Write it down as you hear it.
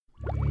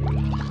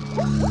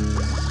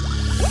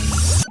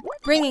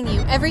Bringing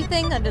you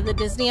everything under the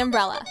Disney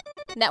umbrella.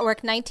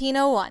 Network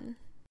 1901.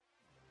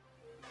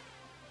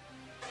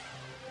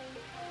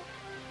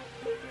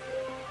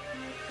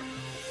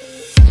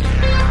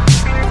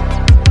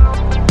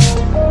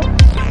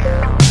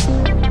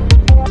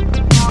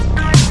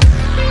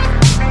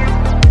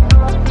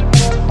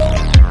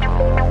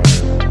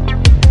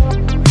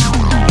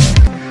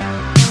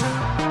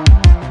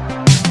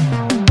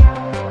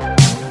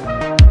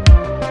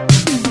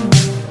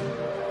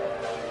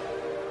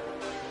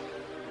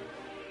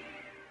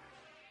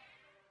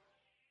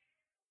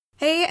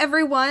 Hey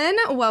everyone,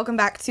 welcome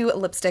back to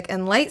Lipstick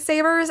and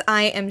Lightsabers.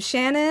 I am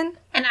Shannon.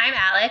 And I'm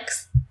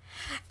Alex.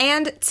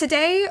 And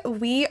today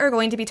we are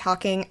going to be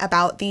talking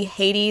about the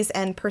Hades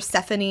and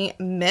Persephone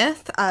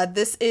myth.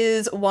 This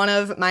is one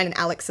of mine and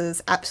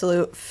Alex's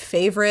absolute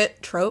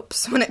favorite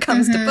tropes when it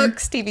comes to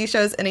books, TV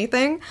shows,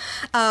 anything.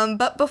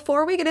 But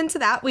before we get into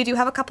that, we do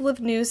have a couple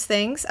of news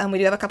things. We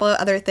do have a couple of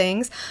other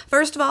things.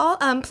 First of all,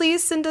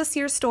 please send us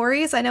your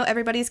stories. I know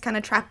everybody's kind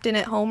of trapped in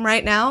at home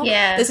right now.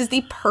 Yeah. This is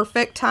the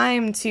perfect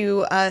time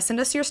to send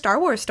us your Star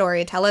Wars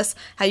story. Tell us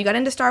how you got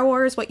into Star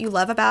Wars, what you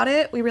love about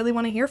it. We really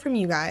want to hear from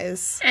you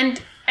guys.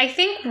 And I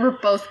think we're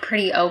both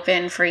pretty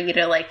open for you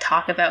to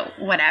talk about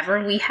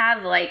whatever. We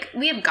have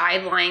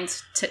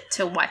guidelines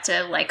to what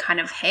to kind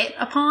of hit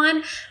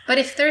upon. But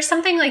if there's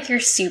something you're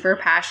super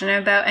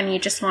passionate about and you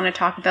just want to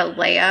talk about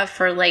Leia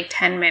for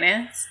 10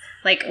 minutes,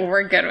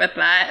 we're good with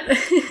that.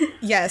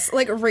 Yes,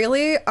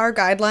 really our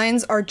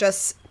guidelines are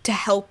just to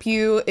help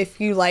you if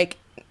you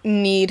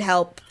need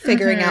help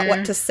figuring out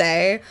what to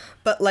say.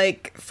 But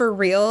for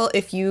real,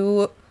 if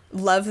you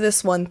love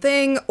this one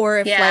thing or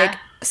if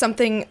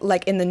something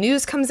in the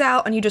news comes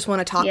out and you just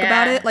want to talk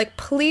about it,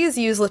 please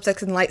use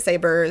Lipsticks and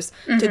Lightsabers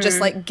to just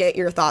get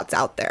your thoughts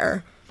out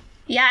there.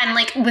 Yeah,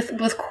 and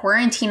with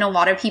quarantine, a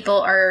lot of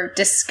people are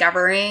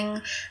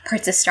discovering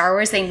parts of Star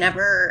Wars they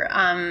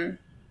never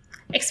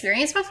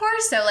experienced before.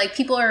 So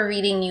people are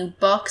reading new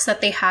books that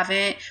they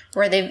haven't,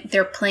 or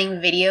they're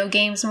playing video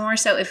games more.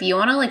 So if you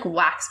want to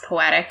wax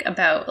poetic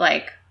about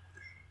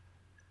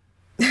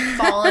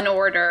Fallen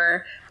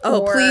Order.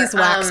 Please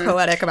wax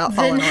poetic about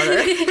Fallen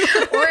Order.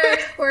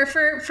 or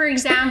for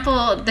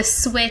example, the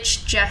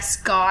Switch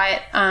just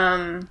got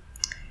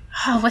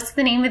what's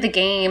the name of the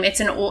game? It's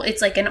an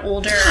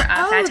older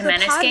Phantom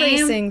Menace pod game.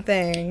 Racing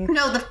thing.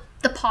 No,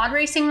 the pod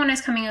racing one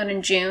is coming out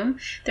in June.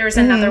 There was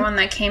another one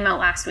that came out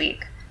last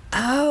week.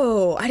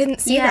 Oh, I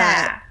didn't see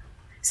that.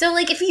 So,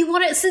 if you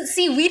want to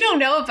see, we don't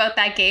know about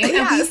that game.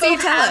 Yeah, and we so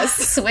both tell have us.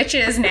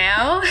 Switches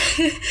now.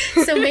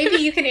 So maybe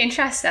you can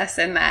interest us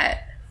in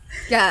that.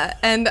 Yeah,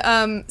 and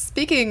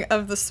speaking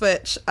of the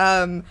Switch,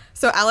 so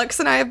Alex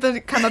and I have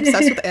become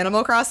obsessed with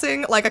Animal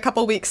Crossing, a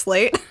couple weeks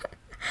late.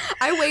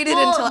 I waited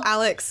until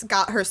Alex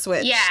got her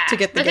Switch to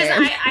get the game.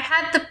 Because I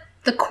had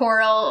the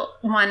Coral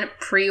one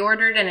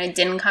pre-ordered and it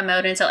didn't come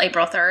out until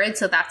April 3rd,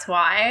 so that's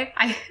why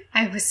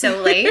I was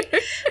so late.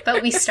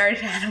 But we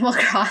started Animal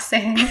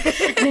Crossing,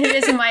 and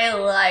it is my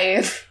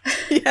life.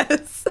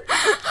 Yes.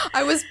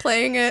 I was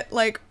playing it,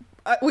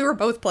 we were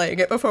both playing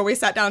it before we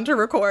sat down to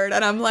record,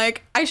 and I'm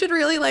I should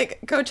really,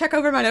 go check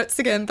over my notes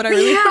again, but I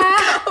really want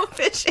to go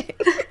fishing.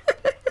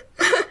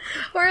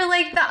 Or,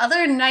 the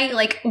other night,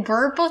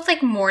 we're both,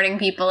 morning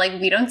people.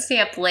 We don't stay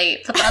up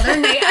late. But the other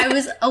night, I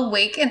was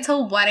awake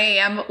until 1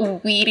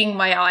 a.m. weeding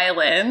my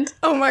island.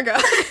 Oh, my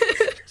gosh.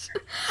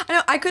 I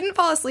know. I couldn't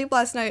fall asleep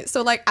last night.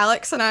 So,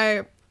 Alex and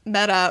I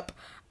met up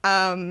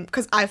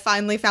because I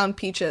finally found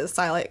peaches.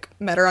 So I,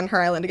 met her on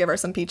her island to give her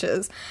some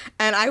peaches.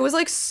 And I was,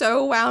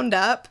 so wound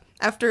up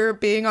after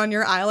being on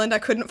your island, I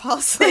couldn't fall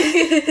asleep.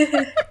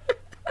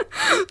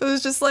 It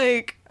was just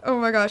oh,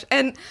 my gosh.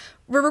 And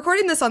we're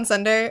recording this on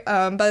Sunday.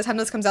 By the time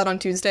this comes out on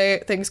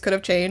Tuesday, things could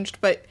have changed.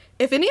 But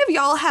if any of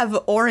y'all have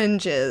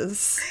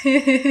oranges,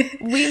 we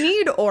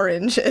need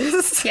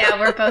oranges. Yeah,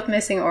 we're both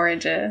missing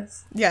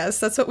oranges. Yes,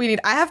 that's what we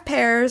need. I have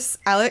pears.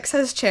 Alex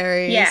has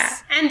cherries. Yeah,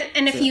 and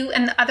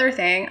the other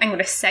thing, I'm going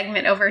to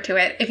segment over to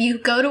it. If you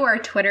go to our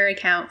Twitter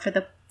account for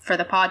the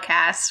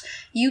podcast,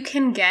 you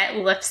can get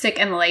Lipstick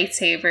and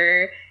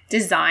Lightsaber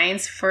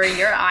designs for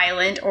your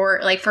island,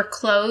 or for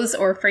clothes,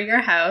 or for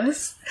your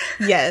house.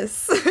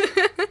 Yes.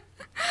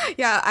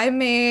 Yeah, I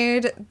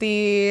made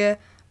the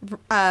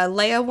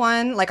Leia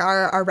one,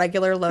 our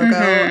regular logo,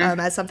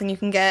 as something you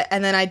can get.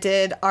 And then I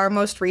did our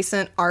most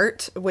recent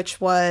art, which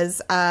was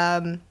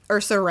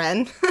Ursa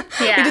Wren.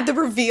 Yeah. We did the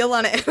reveal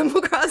on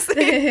Animal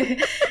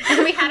Crossing.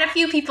 And we had a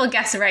few people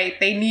guess right.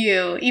 They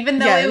knew. Even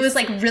though it was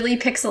really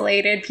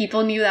pixelated,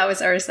 people knew that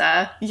was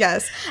Ursa.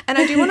 Yes. And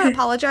I do want to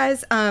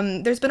apologize.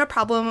 There's been a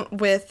problem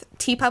with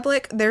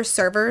TeePublic. Their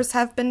servers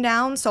have been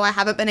down, so I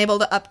haven't been able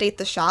to update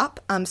the shop.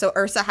 So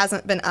Ursa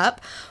hasn't been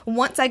up.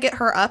 Once I get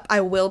her up,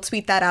 I will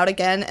tweet that out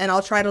again, and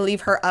I'll try to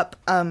leave her up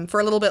for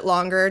a little bit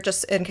longer,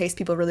 just in case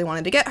people really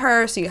wanted to get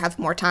her, so you have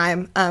more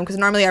time. Because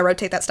normally I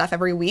rotate that stuff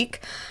every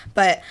week.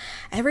 But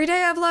every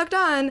day I've logged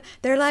on,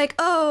 they're like,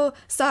 oh,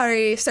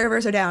 sorry,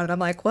 servers are down. And I'm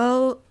like,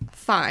 well,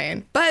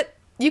 fine. But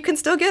you can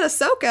still get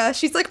Ahsoka.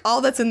 She's all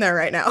that's in there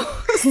right now.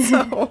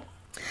 So,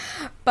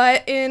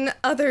 But in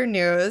other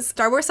news,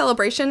 Star Wars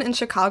Celebration in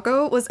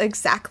Chicago was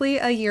exactly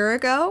a year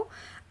ago.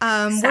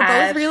 We're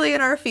both really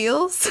in our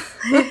feels.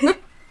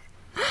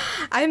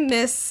 I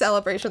miss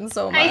Celebration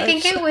so much. I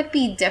think it would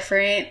be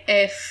different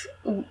if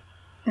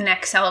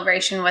next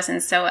Celebration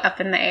wasn't so up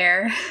in the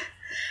air.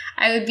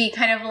 I would be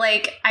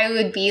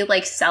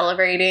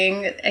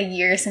celebrating a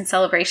year since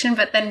Celebration,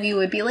 but then we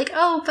would be like,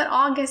 oh, but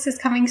August is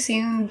coming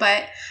soon.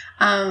 But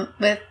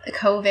with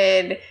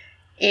COVID,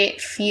 it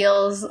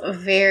feels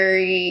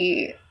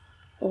very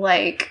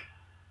like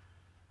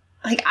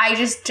I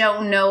just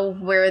don't know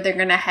where they're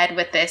going to head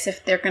with this,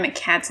 if they're going to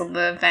cancel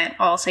the event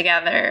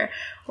altogether,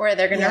 or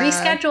they're going to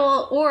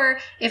reschedule, or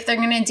if they're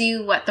going to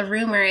do what the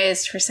rumor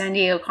is for San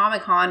Diego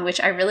Comic-Con, which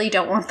I really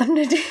don't want them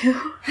to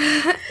do.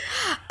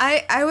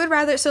 I would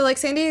rather, so like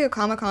San Diego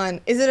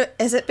Comic-Con, is it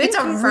been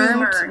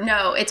confirmed? It's a rumor.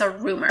 No, it's a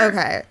rumor.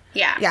 Okay.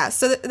 Yeah. Yeah,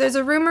 so there's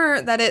a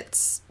rumor that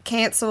it's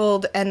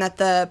canceled and that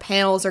the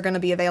panels are going to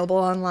be available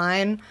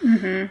online,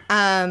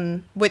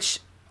 which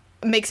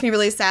makes me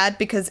really sad,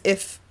 because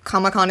if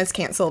Comic-Con is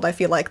canceled, I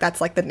feel like that's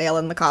like the nail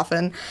in the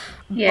coffin.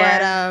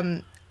 Yeah.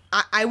 But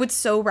I would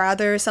so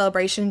rather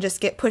Celebration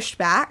just get pushed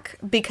back,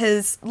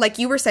 because like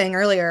you were saying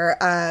earlier,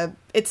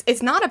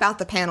 it's not about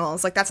the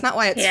panels. Like, that's not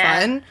why it's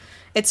fun.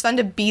 It's fun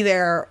to be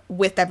there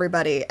with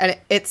everybody, and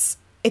it's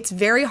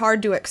very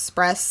hard to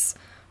express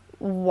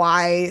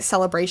why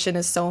Celebration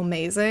is so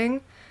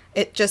amazing.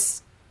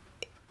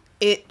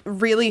 It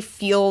really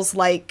feels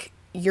like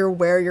you're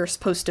where you're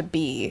supposed to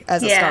be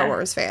as a Star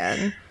Wars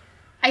fan.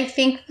 I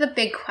think the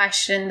big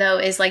question, though,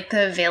 is like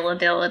the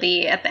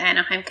availability at the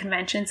Anaheim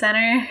Convention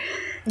Center.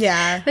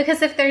 Yeah.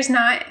 Because if there's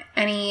not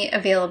any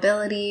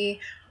availability,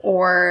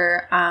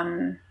 or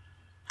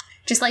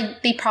just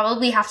like they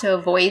probably have to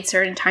avoid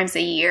certain times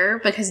a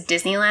year, because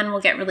Disneyland will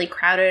get really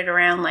crowded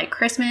around like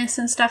Christmas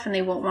and stuff, and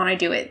they won't want to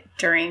do it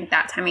during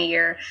that time of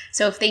year.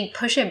 So if they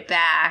push it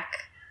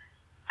back,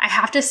 I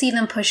have to see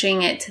them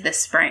pushing it to the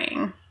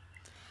spring.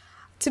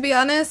 To be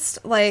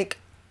honest, like,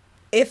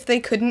 if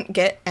they couldn't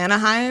get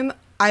Anaheim,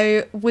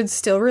 I would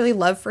still really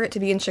love for it to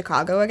be in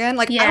Chicago again.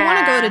 Like, I want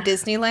to go to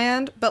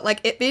Disneyland, but like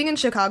it being in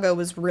Chicago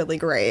was really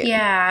great.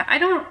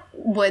 Yeah,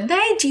 would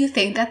they? Do you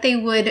think that they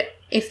would,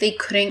 if they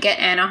couldn't get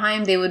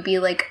Anaheim, they would be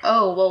like,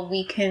 oh, well,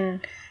 we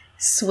can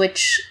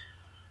switch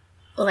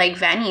like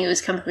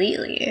venues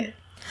completely?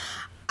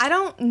 I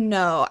don't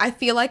know. I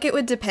feel like it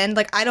would depend.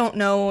 Like, I don't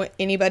know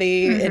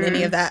anybody in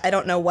any of that. I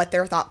don't know what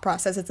their thought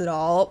process is at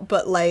all,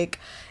 but like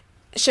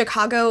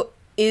Chicago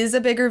is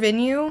a bigger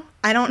venue.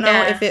 I don't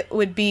know if it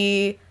would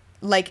be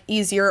like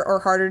easier or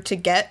harder to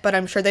get, but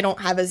I'm sure they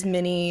don't have as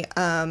many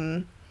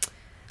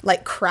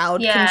like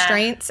crowd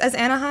constraints as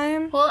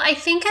Anaheim. Well, I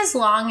think as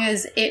long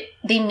as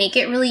they make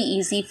it really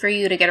easy for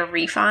you to get a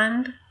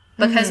refund,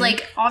 because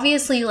like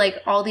obviously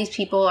like all these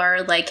people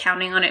are like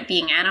counting on it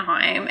being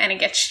Anaheim, and it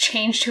gets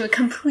changed to a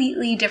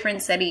completely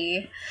different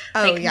city.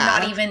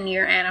 Not even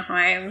near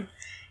Anaheim.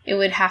 There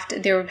would have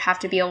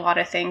to be a lot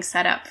of things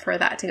set up for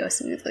that to go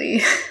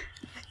smoothly.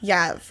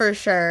 Yeah, for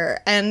sure.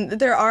 And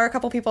there are a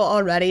couple people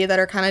already that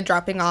are kind of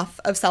dropping off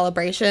of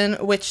Celebration,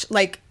 which,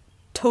 like,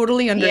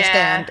 totally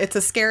understand. Yeah. It's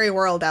a scary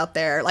world out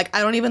there. Like,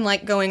 I don't even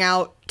like going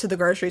out to the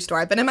grocery store.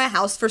 I've been in my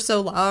house for so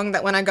long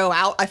that when I go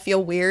out, I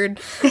feel weird.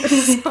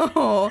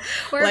 So,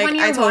 or like,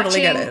 I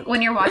totally get it.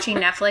 When you're watching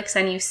Netflix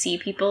and you see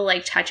people,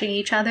 like, touching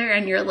each other,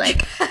 and you're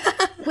like,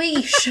 wait,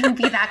 you shouldn't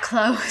be that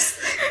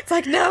close. It's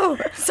like, no,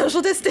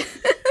 social distance.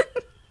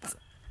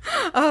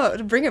 Oh,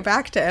 to bring it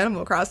back to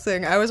Animal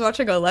Crossing, I was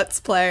watching a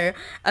Let's Play,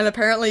 and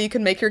apparently you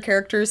can make your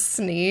characters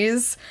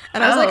sneeze,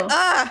 and I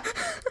was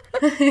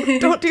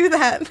like, don't do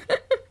that.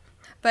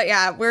 But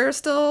yeah, we're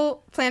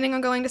still planning on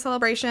going to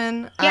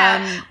Celebration.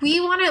 Yeah, we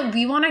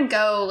want to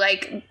go,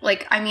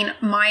 like, I mean,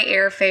 my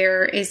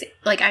airfare is,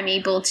 like, I'm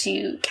able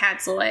to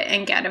cancel it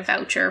and get a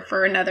voucher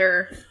for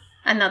another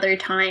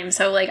time.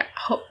 So, like,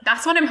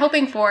 that's what I'm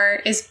hoping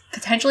for, is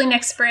potentially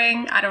next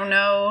spring. I don't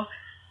know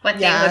what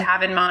they would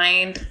have in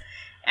mind.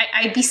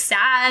 I'd be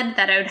sad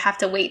that I would have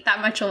to wait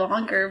that much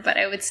longer, but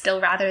I would still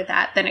rather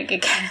that than it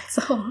get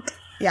canceled.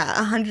 Yeah,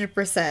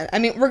 100%. I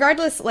mean,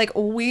 regardless, like,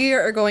 we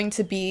are going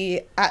to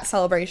be at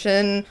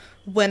Celebration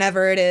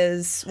whenever it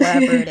is,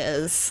 wherever it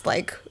is.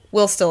 Like,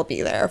 we'll still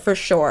be there for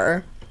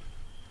sure.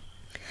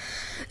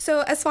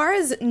 So as far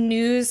as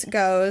news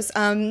goes,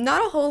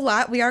 not a whole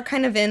lot. We are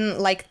kind of in,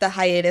 like, the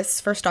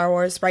hiatus for Star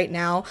Wars right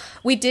now.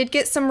 We did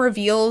get some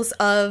reveals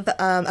of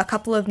a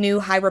couple of new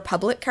High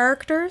Republic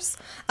characters.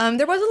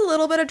 There was a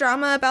little bit of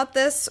drama about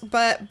this,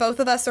 but both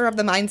of us are of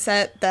the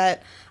mindset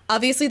that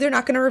obviously they're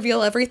not going to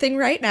reveal everything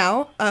right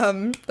now.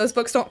 Those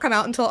books don't come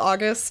out until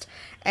August.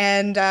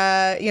 And,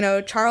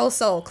 Charles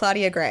Soule,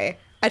 Claudia Gray,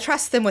 I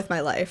trust them with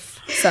my life,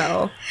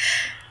 so...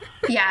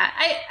 Yeah,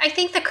 I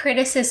think the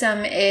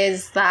criticism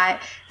is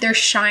that they're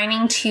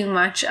shining too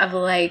much of,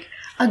 like,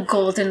 a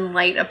golden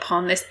light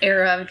upon this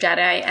era of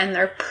Jedi, and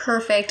they're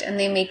perfect and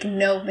they make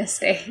no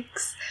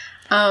mistakes.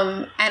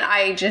 And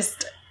I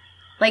just,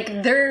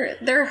 Like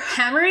they're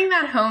hammering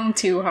that home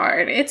too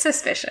hard. It's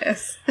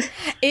suspicious.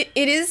 It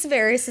is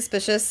very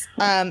suspicious.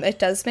 It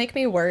does make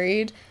me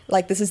worried.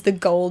 Like, this is the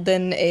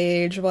golden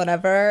age,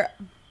 whatever.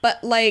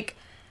 But, like,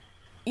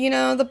 you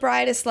know, the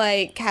brightest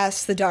light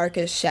casts the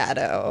darkest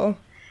shadow.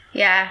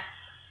 Yeah,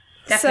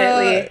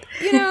 definitely.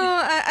 So, you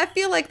know, I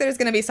feel like there's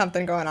going to be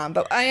something going on,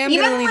 but I am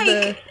going to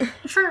leave the...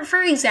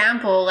 For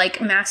example,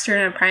 like, Master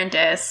and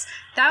Apprentice,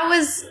 that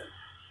was,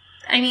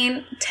 I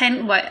mean,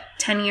 10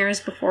 years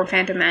before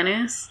Phantom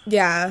Menace?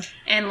 Yeah.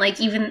 And,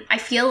 like, even, I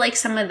feel like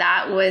some of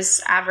that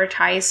was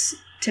advertised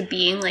to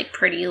being, like,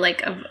 pretty,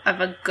 like, of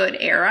a good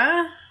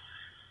era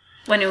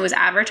when it was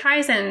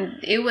advertised, and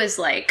it was,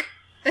 like...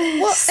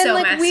 Well, so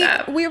and, like, messed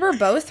up. We were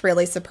both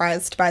really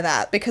surprised by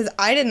that, because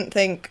I didn't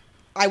think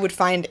I would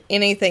find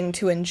anything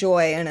to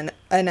enjoy in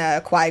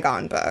a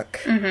Qui-Gon book.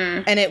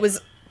 Mm-hmm. And it was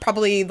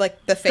probably,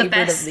 like, the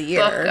favorite of the year.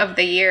 Book of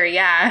the year,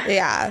 yeah.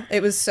 Yeah,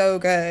 it was so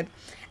good.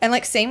 And,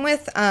 like, same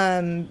with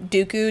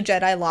Dooku,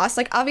 Jedi Lost.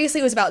 Like,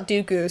 obviously it was about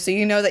Dooku, so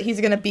you know that he's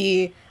gonna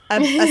be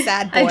a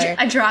sad boy.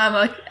 a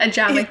drama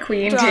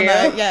queen,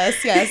 drama, too.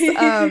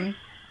 Yes.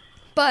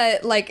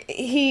 But, like,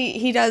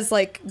 he does,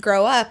 like,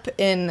 grow up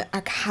in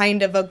a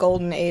kind of a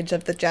golden age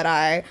of the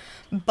Jedi.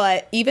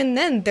 But even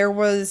then, there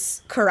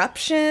was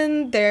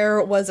corruption.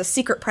 There was a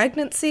secret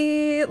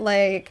pregnancy.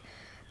 Like,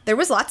 there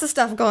was lots of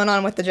stuff going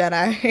on with the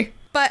Jedi.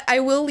 But I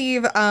will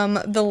leave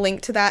the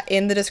link to that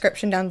in the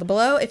description down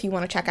below if you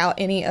want to check out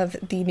any of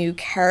the new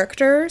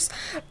characters.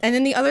 And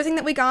then the other thing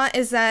that we got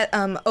is that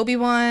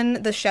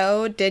Obi-Wan, the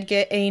show, did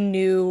get a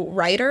new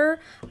writer.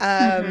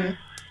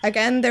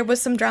 Again, there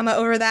was some drama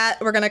over that.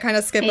 We're going to kind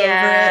of skip over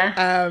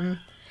it.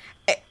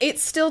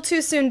 It's still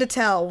too soon to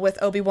tell with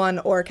Obi-Wan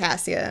or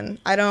Cassian.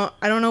 I don't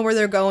know where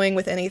they're going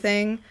with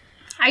anything.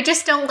 I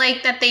just don't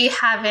like that they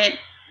haven't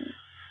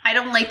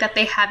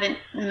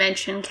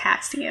mentioned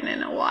Cassian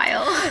in a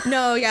while.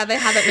 No, yeah, they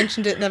haven't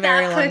mentioned it in a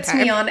very long time. That puts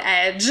me on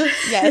edge.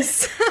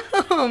 Yes.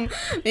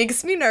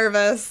 Makes me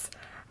nervous.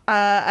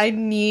 I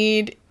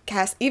need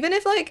Cass, even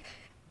if, like,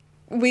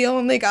 we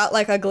only got,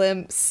 like, a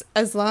glimpse,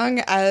 as long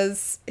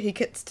as he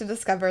gets to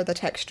discover the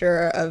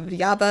texture of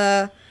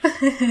Yaba,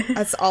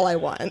 that's all I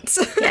want.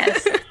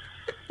 Yes.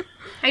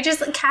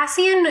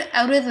 Cassian,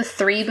 out of the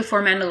 3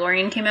 before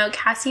Mandalorian came out,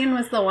 Cassian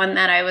was the one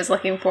that I was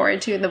looking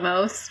forward to the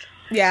most.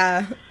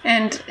 Yeah.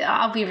 And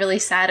I'll be really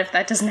sad if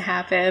that doesn't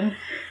happen.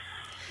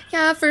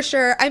 Yeah, for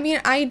sure. I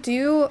mean, I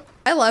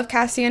love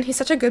Cassian. He's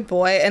such a good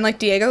boy. And, like,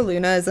 Diego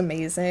Luna is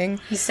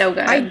amazing. He's so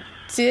good. I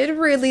did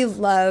really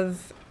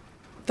love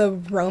the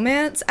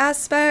romance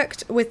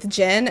aspect with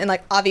Jyn. And,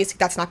 like, obviously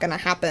that's not going to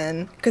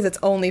happen because it's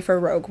only for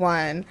Rogue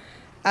One.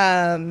 But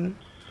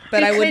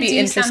I would be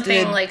interested.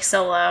 Something like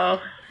Solo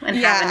and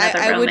have another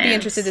romance. I would be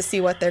interested to see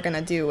what they're going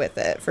to do with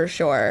it for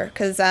sure.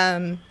 Because,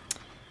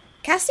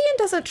 Cassian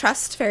doesn't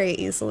trust very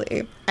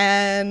easily,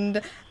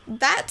 and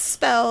that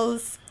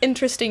spells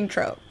interesting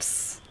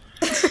tropes.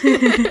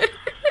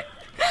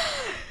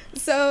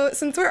 So,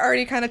 since we're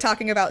already kind of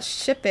talking about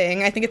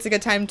shipping, I think it's a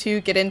good time to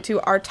get into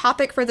our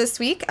topic for this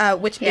week,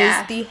 which is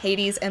the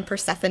Hades and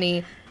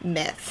Persephone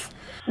myth.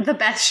 The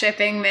best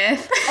shipping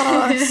myth.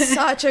 Oh,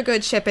 such a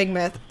good shipping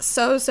myth.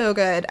 So, so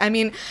good. I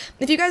mean,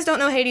 if you guys don't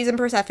know Hades and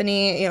Persephone,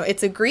 you know,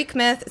 it's a Greek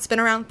myth. It's been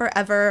around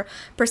forever.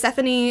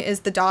 Persephone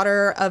is the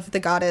daughter of the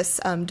goddess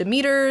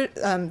Demeter.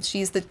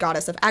 She's the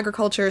goddess of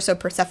agriculture. So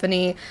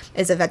Persephone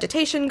is a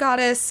vegetation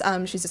goddess.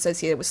 She's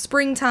associated with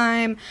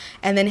springtime.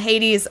 And then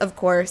Hades, of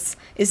course,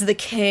 is the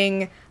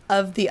king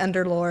of the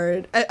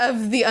underworld,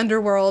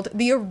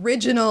 the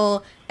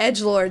original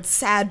edgelord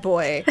sad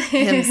boy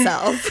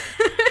himself.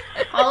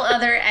 All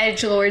other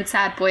edgelord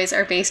sad boys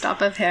are based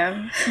off of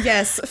him.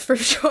 Yes, for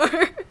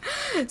sure.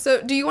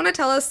 So do you want to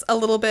tell us a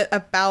little bit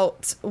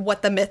about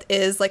what the myth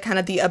is, like kind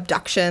of the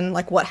abduction,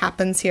 like what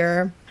happens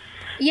here?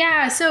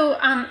 Yeah, so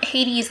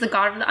Hades, the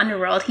god of the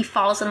underworld, he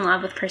falls in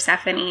love with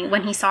Persephone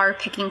when he saw her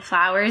picking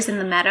flowers in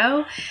the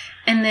meadow.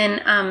 And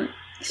then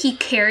he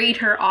carried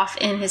her off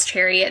in his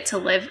chariot to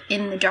live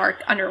in the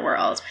dark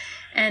underworld.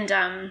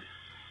 And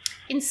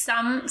in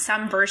some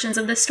versions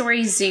of the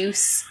story,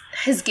 Zeus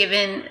has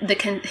given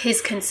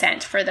his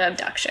consent for the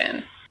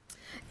abduction.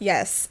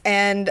 Yes,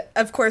 and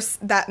of course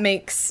that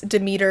makes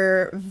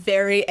Demeter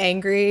very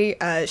angry.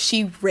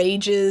 She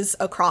rages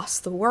across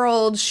the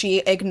world. She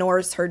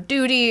ignores her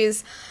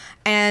duties,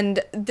 and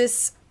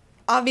this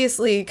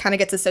obviously kind of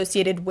gets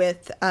associated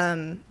with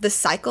the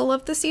cycle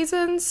of the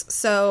seasons.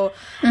 So,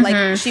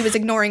 like, she was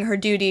ignoring her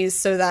duties,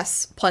 so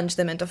thus plunged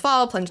them into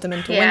fall, plunged them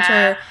into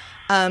winter.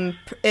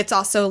 It's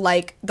also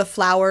like the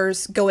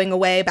flowers going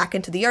away back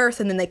into the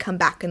earth, and then they come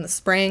back in the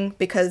spring,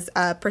 because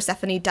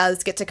Persephone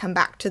does get to come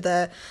back to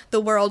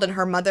the world and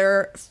her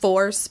mother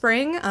for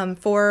spring.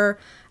 For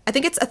I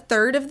think it's a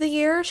third of the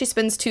year. She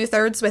spends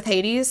 2/3 with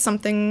Hades,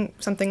 something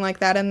like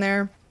that in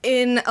there.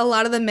 In a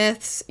lot of the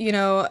myths, you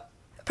know,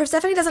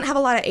 Persephone doesn't have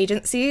a lot of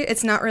agency.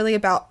 It's not really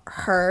about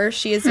her.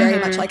 She is very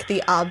much like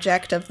the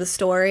object of the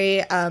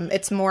story.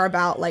 It's more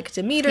about like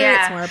Demeter.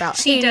 It's more about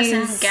she Hades.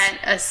 Doesn't get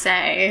a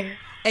say.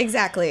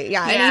 Exactly,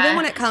 yeah. And even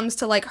when it comes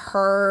to, like,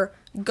 her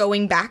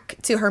going back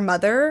to her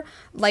mother.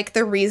 Like,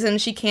 the reason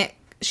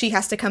she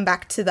has to come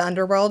back to the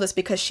underworld is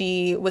because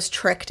she was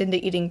tricked into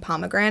eating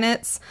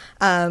pomegranates,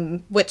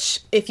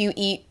 which if you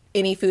eat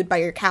any food by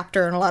your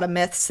captor in a lot of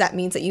myths, that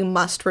means that you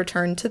must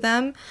return to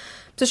them.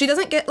 So she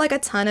doesn't get, like, a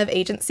ton of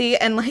agency.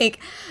 And, like,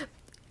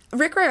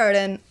 Rick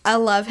Riordan, I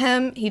love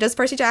him. He does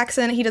Percy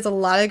Jackson. He does a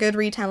lot of good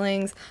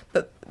retellings.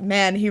 But,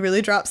 man, he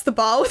really drops the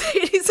ball with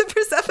Hades and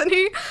Persephone.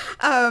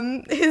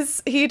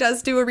 He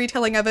does do a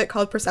retelling of it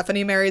called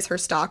Persephone Marries Her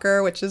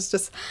Stalker, which is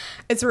just,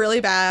 it's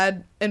really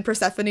bad. And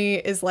Persephone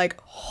is,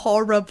 like,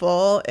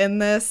 horrible in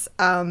this.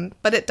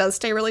 But it does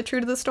stay really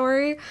true to the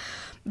story.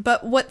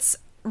 But what's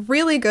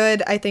really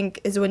good, I think,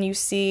 is when you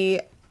see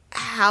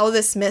how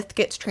this myth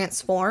gets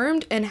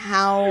transformed and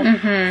how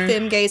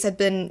femme gays have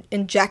been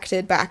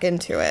injected back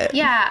into it.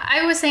 Yeah,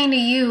 I was saying to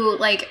you,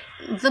 like,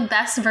 the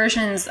best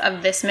versions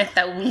of this myth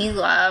that we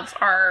love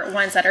are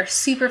ones that are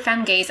super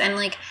femme gays, and,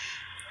 like,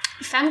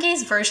 femme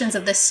gays versions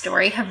of this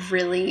story have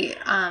really,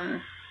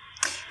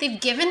 they've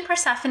given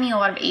Persephone a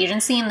lot of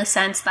agency in the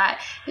sense that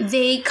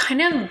they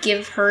kind of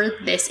give her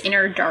this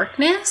inner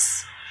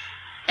darkness,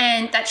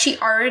 and that she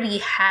already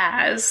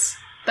has,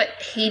 but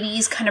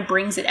Hades kind of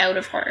brings it out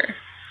of her.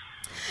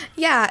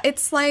 Yeah,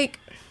 it's like,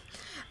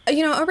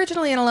 you know,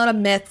 originally in a lot of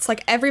myths,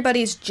 like,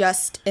 everybody's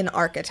just an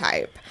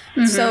archetype.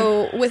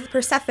 So with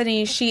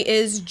Persephone, she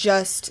is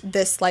just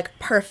this, like,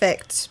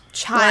 perfect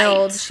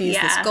child. Right. She's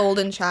this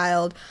golden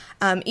child.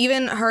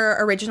 Even her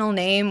original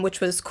name,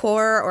 which was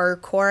Kor or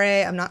Kore,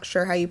 I'm not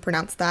sure how you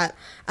pronounce that.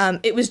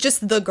 It was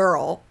just the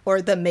girl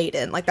or the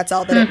maiden. Like, that's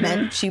all that it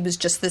meant. She was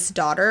just this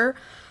daughter.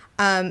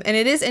 And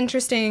it is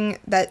interesting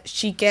that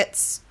she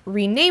gets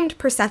renamed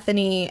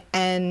Persephone,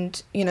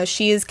 and, you know,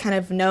 she is kind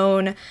of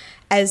known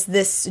as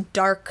this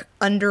dark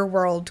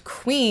underworld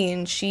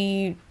queen.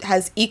 She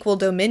has equal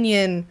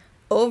dominion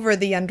over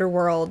the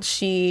underworld.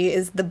 She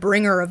is the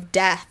bringer of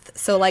death.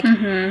 So, like,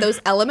 those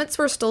elements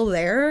were still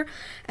there.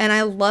 And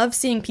I love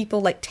seeing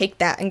people, like, take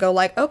that and go,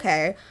 like,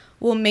 okay,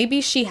 well, maybe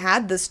she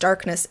had this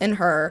darkness in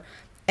her,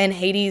 and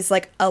Hades,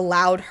 like,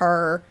 allowed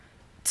her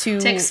to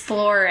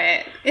explore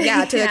it.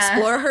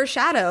 Explore her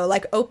shadow,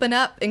 like, open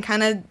up and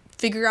kind of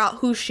figure out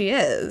who she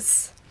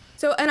is.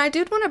 So, and I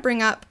did want to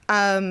bring up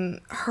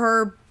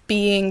her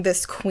being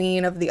this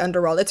queen of the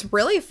underworld. It's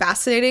really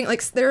fascinating.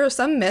 Like, there are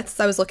some myths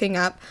I was looking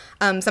up.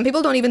 Some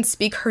people don't even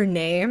speak her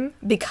name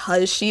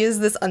because she is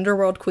this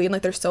underworld queen.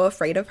 Like, they're so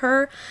afraid of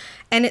her.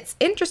 And it's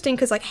interesting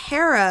because, like,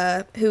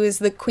 Hera, who is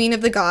the queen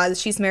of the gods,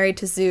 she's married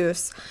to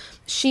Zeus.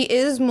 She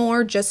is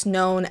more just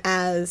known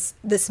as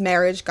this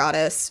marriage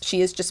goddess. She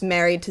is just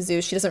married to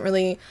Zeus. She doesn't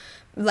really,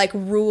 like,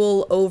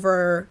 rule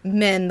over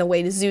men the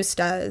way Zeus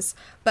does.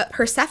 But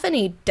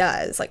Persephone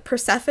does. Like,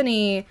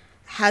 Persephone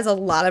has a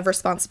lot of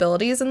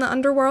responsibilities in the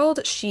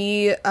underworld.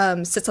 She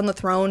sits on the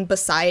throne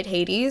beside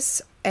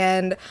Hades.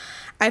 And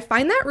I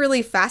find that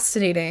really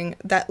fascinating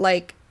that,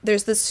 like,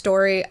 there's this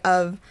story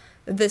of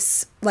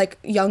this, like,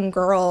 young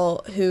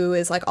girl who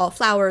is, like, all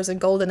flowers and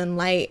golden and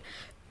light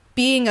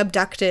being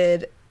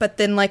abducted, but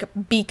then, like,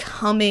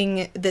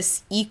 becoming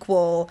this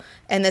equal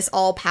and this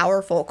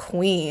all-powerful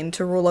queen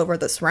to rule over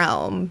this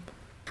realm.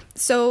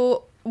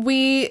 So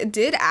we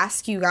did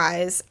ask you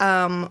guys,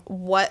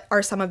 what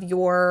are some of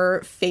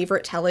your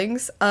favorite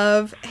tellings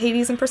of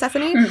Hades and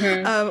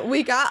Persephone?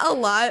 We got a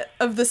lot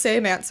of the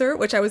same answer,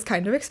 which I was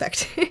kind of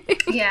expecting.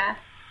 Yeah.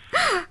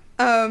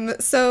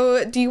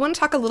 So do you want to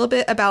talk a little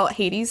bit about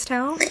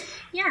Hadestown?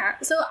 Yeah,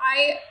 so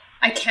I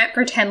can't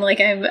pretend like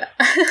I'm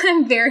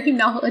I'm very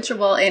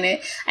knowledgeable in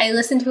it. I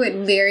listened to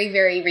it very,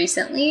 very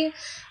recently.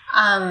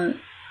 And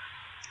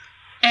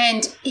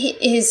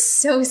it is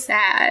so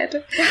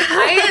sad.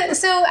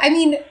 I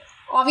mean,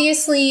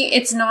 obviously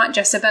it's not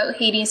just about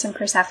Hades and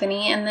Persephone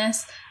in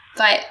this,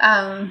 but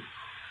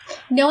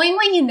knowing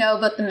what you know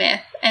about the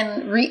myth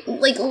and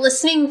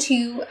listening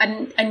to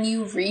a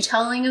new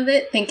retelling of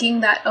it,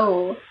 thinking that,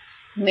 oh,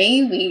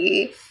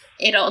 maybe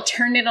it'll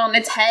turn it on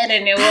its head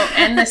and it won't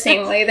end the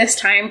same way this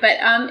time, but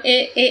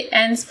it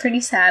ends pretty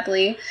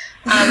sadly.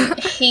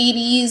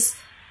 Hades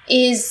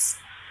is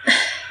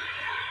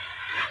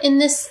in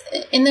this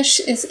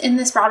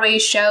Broadway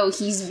show.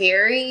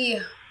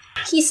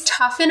 He's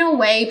tough in a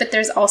way, but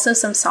there's also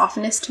some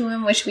softness to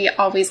him, which we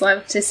always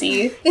love to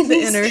see.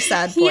 The inner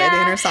sad boy,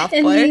 the inner soft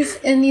boy.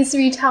 In these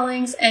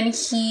retellings, and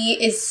he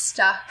is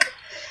stuck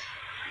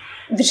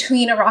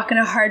between a rock and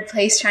a hard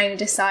place trying to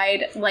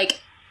decide, like,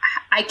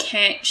 I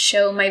can't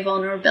show my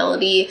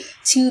vulnerability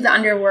to the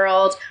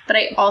underworld, but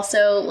I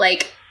also,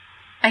 like,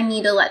 I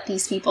need to let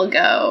these people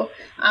go.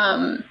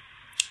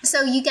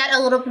 So you get a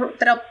little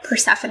bit of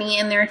Persephone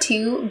in there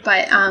too,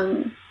 but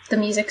the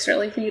music's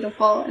really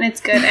beautiful and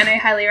it's good, and I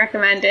highly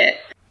recommend it.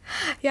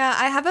 Yeah,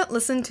 I haven't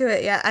listened to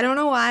it yet. I don't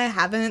know why I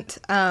haven't,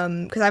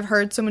 because I've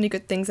heard so many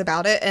good things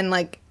about it, and,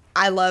 like,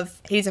 I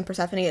love Hades and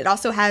Persephone. It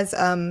also has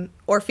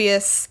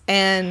Orpheus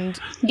and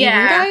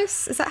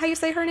Eurydice. Is that how you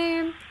say her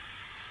name?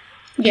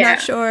 I'm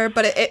not sure,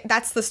 but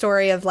that's the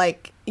story of,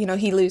 like, you know,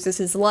 he loses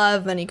his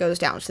love and he goes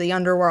down to the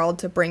underworld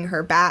to bring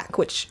her back,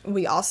 which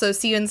we also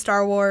see in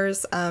Star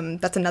Wars.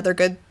 That's another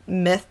good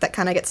myth that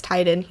kind of gets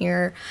tied in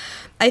here.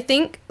 I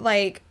think,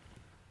 like,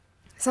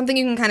 something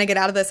you can kind of get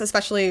out of this,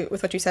 especially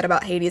with what you said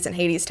about Hades and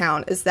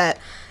Hadestown,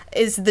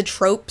 is the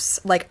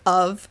tropes, like,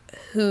 of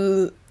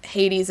who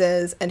Hades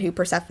is and who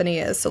Persephone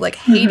is. So, like,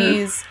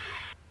 Hades,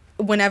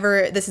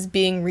 whenever this is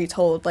being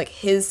retold, like,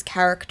 his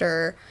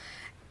character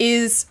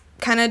is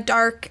kind of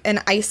dark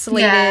and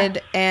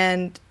isolated,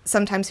 and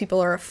sometimes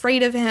people are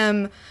afraid of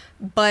him,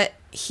 but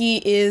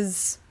he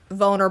is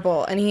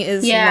vulnerable and he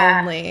is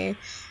lonely.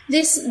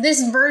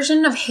 This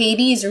version of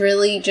Hades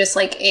really just,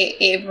 like,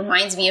 it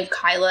reminds me of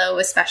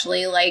Kylo,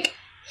 especially, like,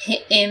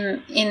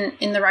 in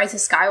The Rise of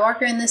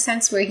Skywalker, in the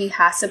sense where he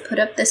has to put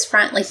up this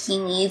front, like, he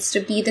needs to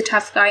be the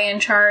tough guy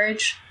in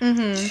charge.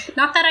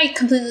 Not that I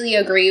completely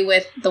agree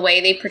with the way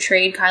they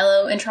portrayed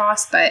Kylo and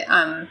TROS, but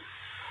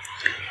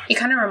it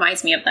kind of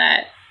reminds me of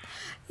that.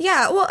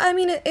 Yeah, well, I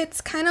mean,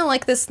 it's kind of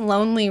like this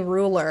lonely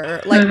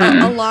ruler. Like,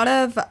 a lot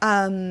of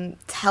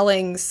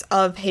tellings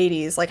of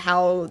Hades, like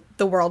how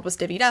the world was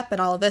divvied up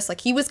and all of this,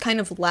 like, he was kind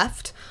of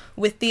left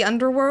with the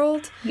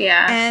underworld.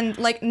 Yeah. And,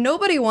 like,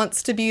 nobody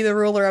wants to be the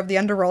ruler of the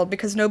underworld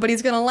because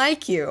nobody's gonna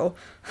like you.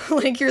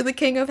 Like, you're the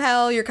king of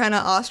hell, you're kind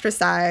of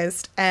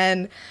ostracized.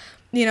 And,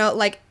 you know,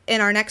 like, in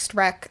our next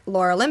rec,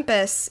 Lore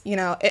Olympus, you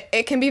know,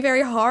 it can be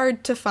very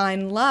hard to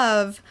find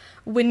love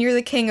when you're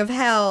the king of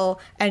hell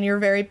and you're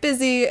very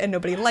busy and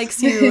nobody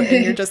likes you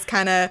and you're just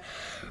kind of,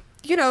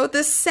 you know,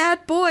 this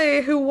sad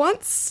boy who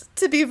wants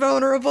to be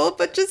vulnerable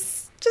but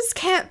just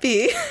can't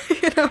be,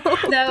 you know?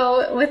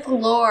 Though with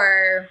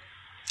Lore,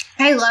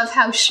 I love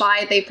how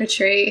shy they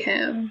portray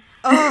him.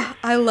 Oh,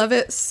 I love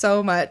it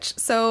so much.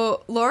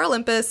 So, Lore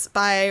Olympus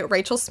by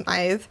Rachel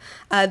Smythe.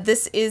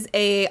 This is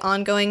a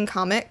ongoing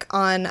comic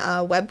on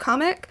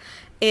webcomic.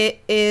 It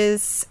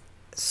is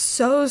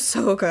so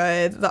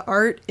good. The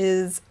art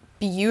is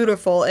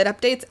beautiful. It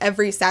updates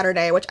every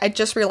Saturday, which I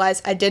just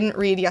realized I didn't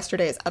read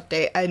yesterday's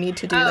update. I need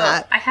to do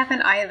that. I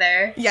haven't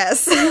either.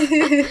 Yes.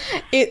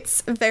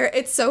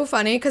 It's so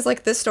funny because,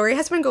 like, this story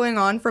has been going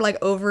on for, like,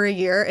 over a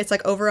year. It's,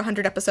 like, over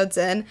 100 episodes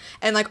in,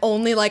 and, like,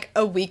 only, like,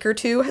 a week or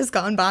two has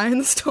gone by in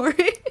the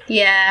story.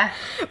 Yeah.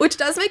 Which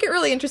does make it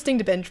really interesting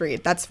to binge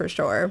read, that's for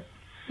sure.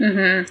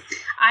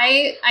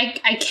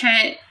 I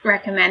can't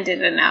recommend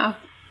it enough.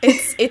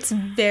 It's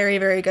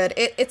very good.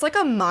 It's like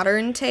a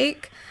modern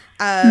take.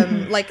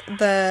 Like,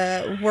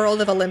 the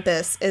world of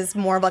Olympus is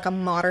more of, like, a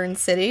modern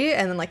city,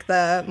 and then, like,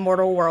 the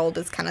mortal world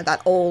is kind of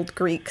that old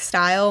Greek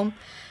style.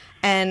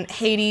 And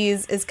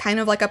Hades is kind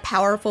of like a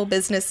powerful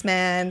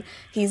businessman.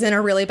 He's in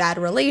a really bad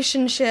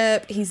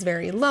relationship. He's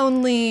very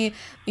lonely.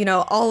 You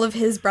know, all of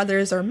his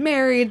brothers are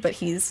married, but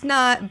he's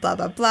not, blah,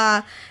 blah,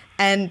 blah.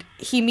 And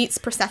he meets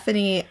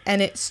Persephone,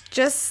 and it's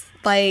just,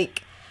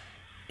 like,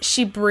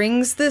 she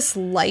brings this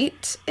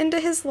light into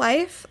his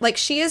life. Like,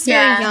 she is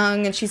very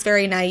young and she's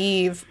very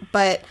naive,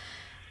 but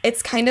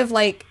it's kind of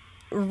like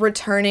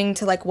returning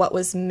to, like, what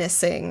was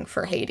missing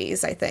for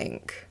Hades, I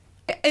think.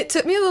 It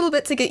took me a little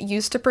bit to get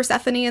used to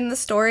Persephone in the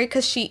story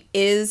because she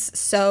is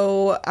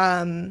so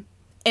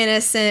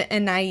innocent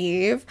and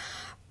naive.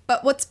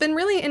 But what's been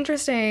really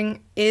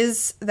interesting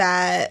is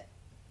that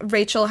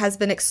Rachel has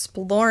been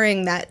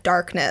exploring that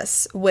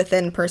darkness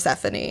within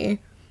Persephone.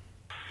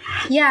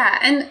 Yeah,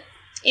 and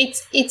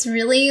it's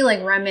really,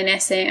 like,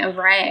 reminiscent of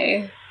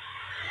Rey,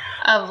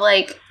 of,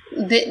 like,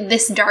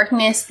 this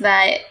darkness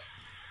that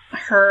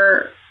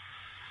her,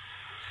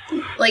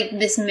 like,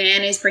 this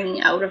man is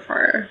bringing out of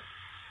her.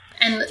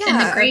 And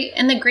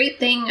the great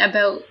thing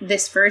about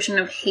this version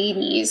of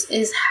Hades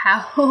is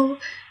how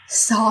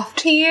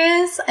soft he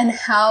is and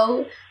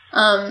how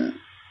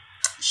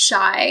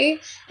shy,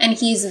 and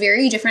he's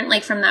very different,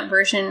 like, from that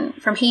version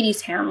from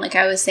Hadestown, like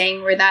I was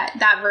saying, where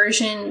that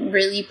version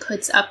really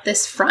puts up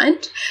this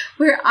front,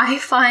 where I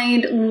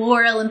find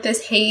Lore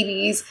Olympus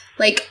Hades,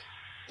 like,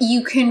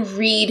 you can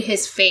read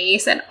his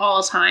face at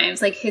all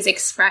times, like, his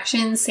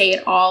expressions say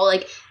it all,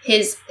 like,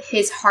 his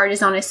heart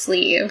is on his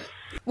sleeve.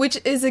 Which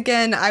is,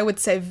 again, I would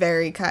say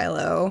very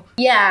Kylo.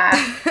 Yeah.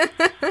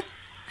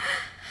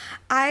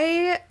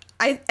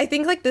 I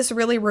think, like, this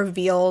really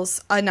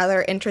reveals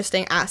another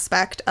interesting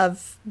aspect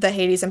of the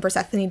Hades and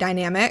Persephone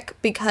dynamic,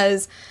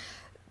 because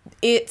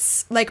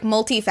it's, like,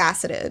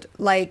 multifaceted.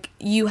 Like,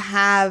 you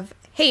have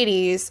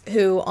Hades,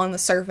 who on the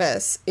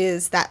surface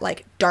is that,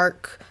 like,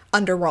 dark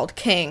underworld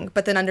king,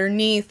 but then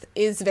underneath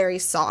is very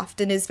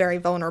soft and is very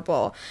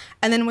vulnerable.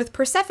 And then with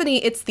Persephone,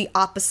 it's the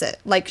opposite.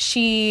 Like,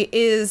 she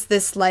is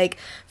this, like,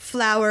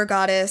 flower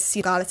goddess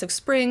of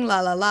spring,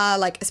 la la la,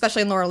 like,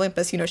 especially in Lore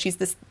Olympus, you know, she's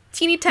this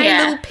teeny tiny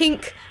little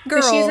pink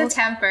girl. But she's a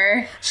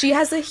temper. She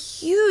has a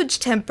huge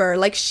temper.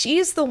 Like,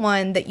 she's the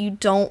one that you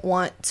don't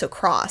want to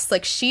cross.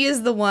 Like, she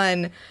is the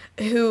one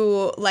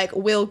who, like,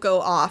 will go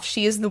off.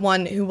 She is the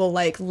one who will,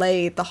 like,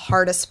 lay the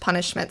hardest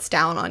punishments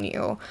down on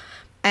you.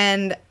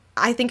 And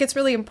I think it's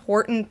really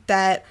important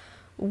that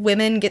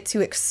women get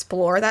to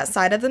explore that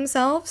side of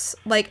themselves.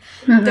 Like,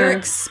 they're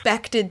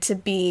expected to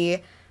be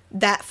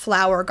that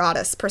flower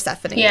goddess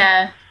Persephone.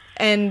 Yeah.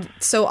 And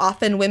so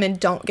often women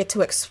don't get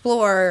to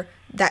explore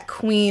that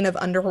queen of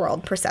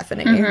underworld,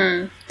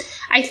 Persephone.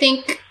 I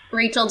think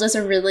Rachel does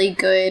a really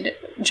good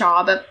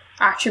job of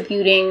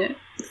attributing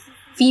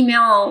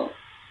female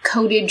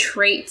coded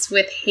traits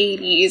with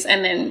Hades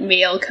and then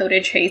male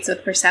coded traits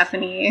with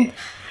Persephone.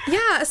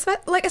 Yeah,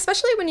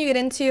 especially when you get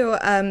into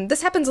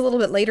this happens a little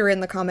bit later in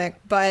the comic,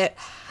 but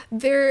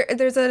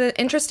there's an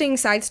interesting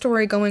side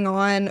story going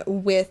on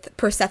with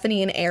Persephone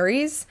and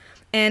Ares.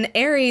 And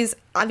Ares,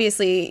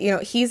 obviously, you know,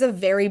 he's a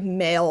very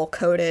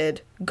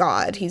male-coded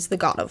god. He's the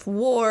god of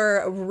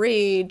war,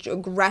 rage,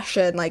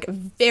 aggression, like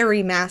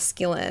very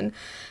masculine.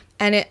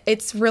 And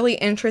it's really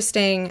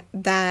interesting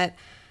that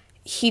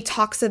he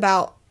talks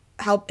about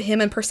how him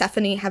and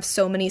Persephone have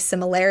so many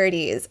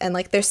similarities. And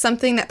like there's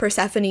something that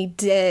Persephone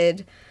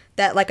did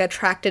that like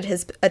attracted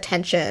his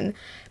attention.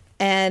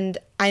 And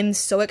I'm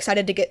so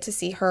excited to get to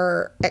see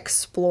her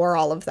explore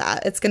all of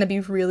that. It's going to be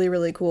really,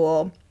 really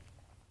cool.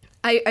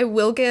 I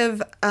will give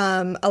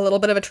a little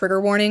bit of a trigger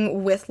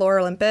warning with Lore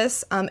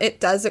Olympus. It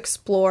does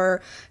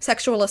explore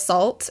sexual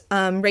assault.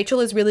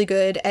 Rachel is really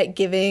good at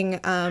giving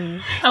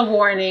a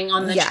warning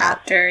on the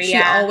chapter. She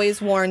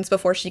always warns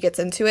before she gets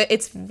into it.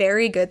 It's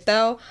very good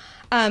though.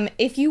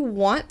 If you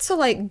want to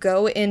like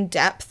go in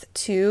depth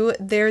too,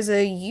 there's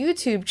a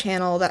YouTube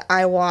channel that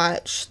I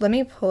watch. Let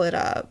me pull it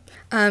up.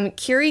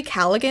 Kiri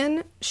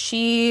Callaghan,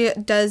 she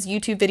does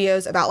YouTube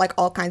videos about like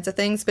all kinds of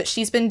things, but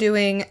she's been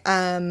doing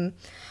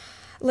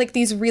like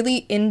these really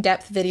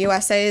in-depth video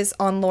essays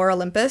on Lore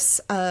Olympus.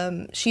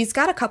 She's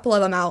got a couple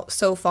of them out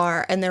so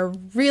far, and they're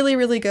really,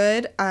 really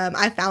good.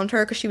 I found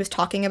her because she was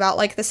talking about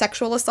like the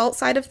sexual assault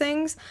side of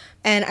things,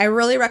 and I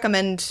really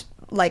recommend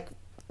like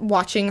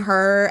watching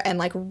her and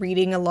like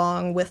reading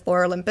along with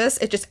Lore Olympus.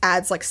 It just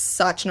adds like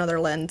such another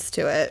lens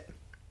to it.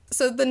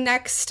 So the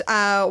next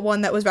one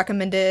that was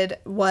recommended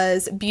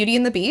was Beauty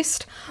and the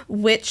Beast,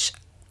 which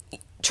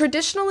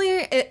traditionally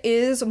it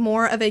is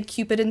more of a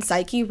Cupid and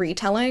Psyche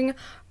retelling,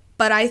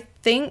 but I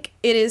think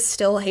it is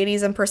still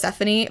Hades and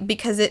Persephone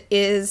because it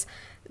is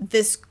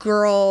this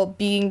girl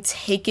being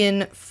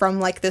taken from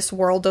like this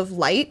world of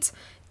light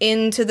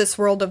into this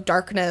world of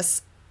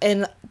darkness,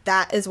 and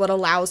that is what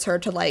allows her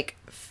to like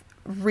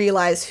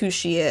realize who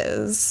she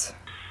is.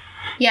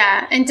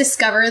 Yeah, and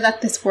discover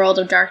that this world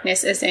of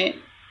darkness isn't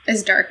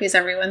as dark as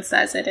everyone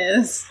says it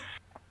is.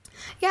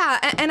 Yeah,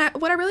 and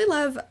what I really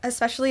love,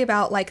 especially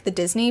about like the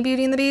Disney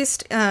Beauty and the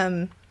Beast,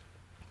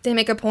 they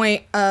make a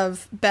point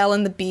of Belle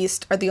and the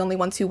Beast are the only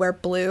ones who wear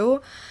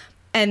blue,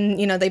 and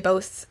you know they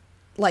both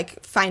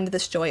like find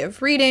this joy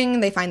of reading.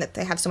 They find that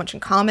they have so much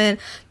in common.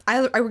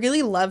 I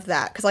really love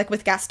that because like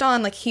with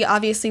Gaston, like he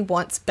obviously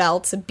wants Belle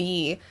to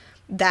be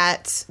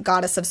that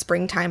goddess of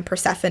springtime,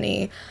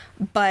 Persephone,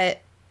 but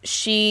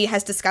she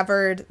has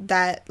discovered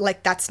that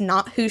like that's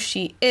not who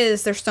she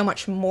is. There's so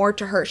much more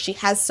to her. She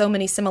has so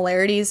many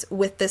similarities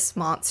with this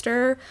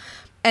monster,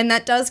 and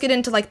that does get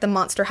into like the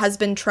monster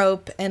husband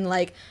trope and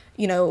like,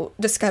 you know,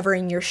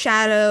 discovering your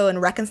shadow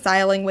and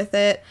reconciling with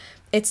it.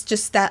 It's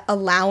just that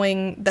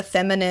allowing the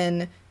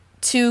feminine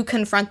to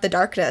confront the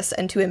darkness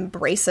and to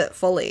embrace it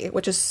fully,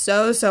 which is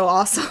so, so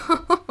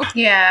awesome.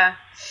 Yeah.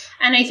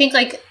 And I think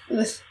like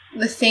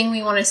the thing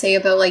we want to say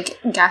about like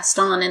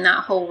Gaston and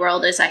that whole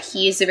world is that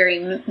he is a very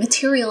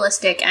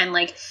materialistic, and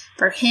like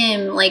for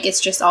him, like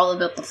it's just all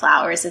about the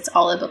flowers. It's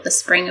all about the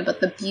spring,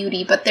 about the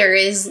beauty, but there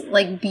is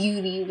like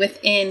beauty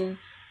within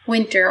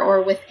winter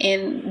or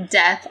within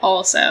death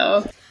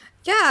also.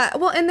 Yeah,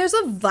 well, and there's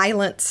a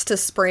violence to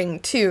spring,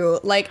 too.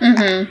 Like,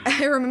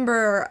 I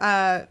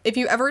remember if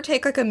you ever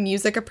take, like, a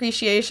music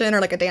appreciation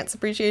or, like, a dance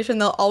appreciation,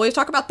 they'll always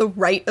talk about the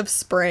rite of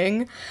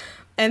spring.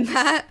 And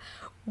that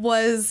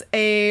was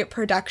a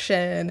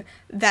production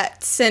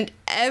that sent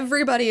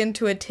everybody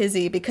into a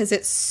tizzy because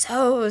it's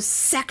so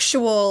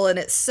sexual and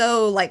it's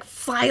so, like,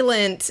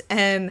 violent.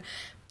 And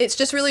it's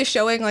just really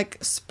showing, like,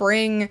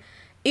 spring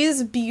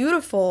is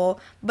beautiful,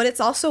 but it's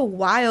also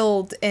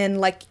wild, and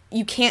like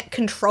you can't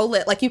control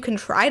it. Like you can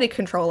try to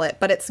control it,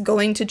 but it's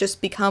going to just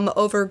become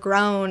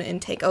overgrown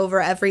and take over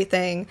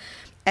everything.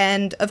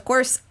 And of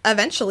course,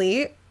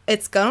 eventually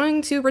it's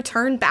going to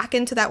return back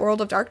into that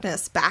world of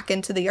darkness, back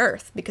into the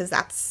earth, because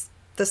that's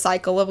the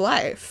cycle of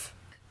life.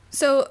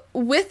 So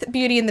with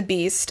Beauty and the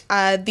Beast,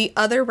 the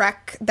other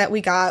rec that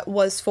we got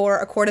was for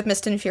A Court of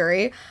Mist and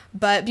Fury,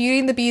 but Beauty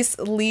and the Beast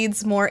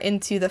leads more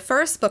into the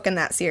first book in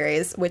that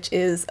series, which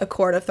is A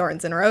Court of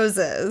Thorns and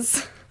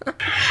Roses.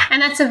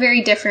 And that's a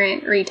very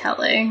different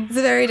retelling. It's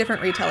a very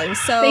different retelling.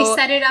 So they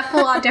set it up a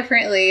lot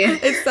differently.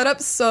 It's set up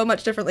so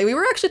much differently. We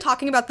were actually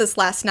talking about this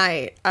last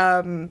night,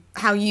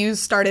 how you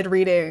started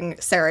reading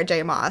Sarah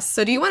J. Maas.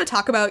 So do you want to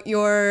talk about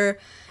your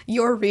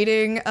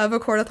reading of A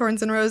Court of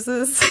Thorns and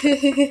Roses?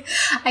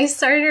 I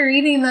started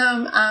reading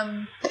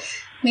them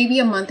maybe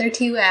a month or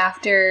two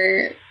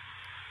after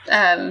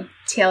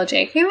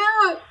TLJ came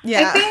out,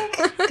 yeah. I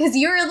think. Because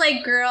you were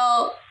like,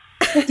 girl,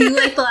 do you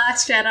like The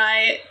Last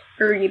Jedi?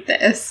 read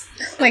this.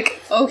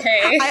 Like,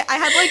 okay. I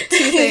had like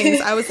two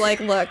things. I was like,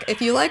 look,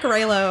 if you like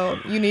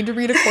Raylo, you need to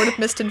read A Court of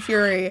Mist and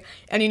Fury,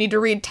 and you need to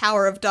read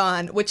Tower of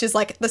Dawn, which is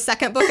like the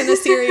second book in the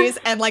series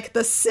and like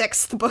the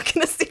sixth book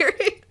in the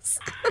series.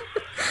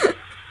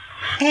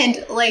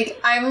 And, like,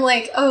 I'm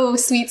like, oh,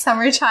 sweet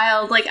summer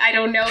child, like, I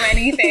don't know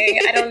anything.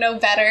 I don't know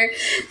better.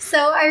 So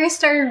I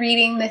started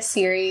reading this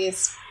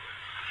series.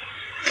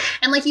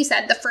 And like you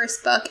said, the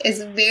first book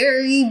is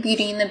very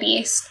Beauty and the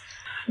Beast.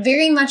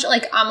 Very much,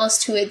 like,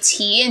 almost to a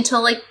T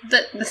until, like,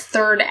 the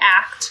third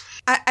act.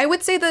 I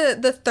would say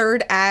the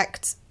third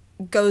act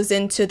goes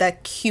into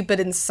that Cupid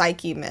and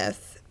Psyche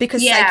myth.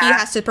 Because Psyche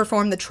has to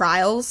perform the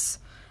trials.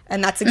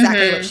 And that's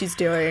exactly what she's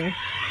doing.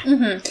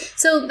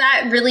 So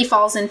that really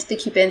falls into the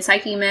Cupid and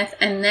Psyche myth.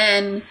 And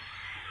then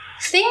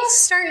things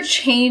start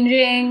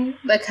changing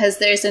because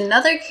there's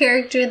another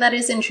character that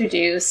is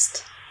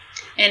introduced.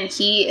 And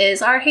he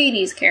is our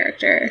Hades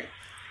character.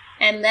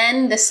 And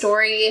then the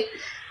story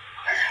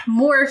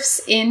morphs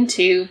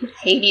into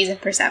Hades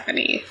and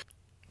Persephone.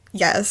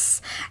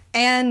 Yes.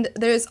 And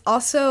there's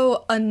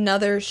also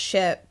another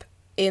ship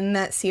in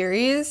that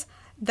series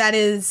that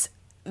is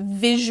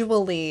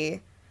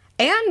visually,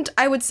 and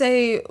I would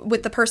say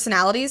with the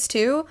personalities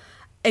too,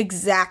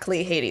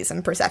 exactly Hades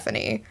and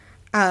Persephone,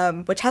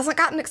 which hasn't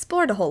gotten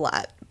explored a whole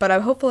lot, but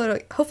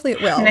hopefully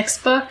it will.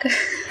 Next book?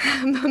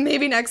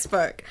 Maybe next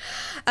book.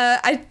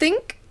 I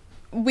think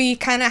we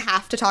kind of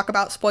have to talk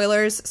about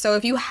spoilers, so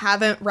if you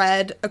haven't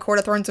read A Court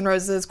of Thorns and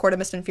Roses, Court of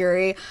Mist and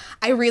Fury,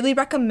 I really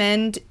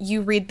recommend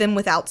you read them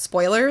without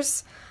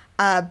spoilers,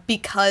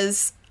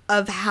 because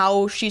of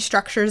how she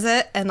structures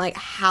it and like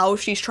how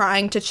she's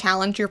trying to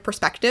challenge your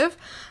perspective.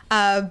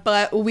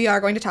 But we are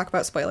going to talk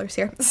about spoilers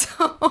here.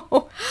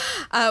 So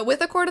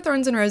with A Court of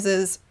Thorns and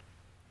Roses,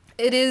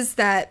 it is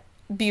that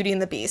Beauty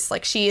and the Beast.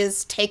 Like, she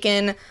is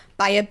taken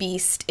by a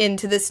beast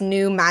into this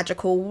new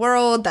magical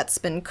world that's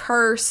been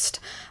cursed.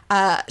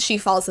 She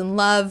falls in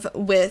love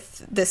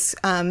with this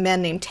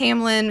man named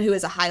Tamlin, who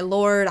is a High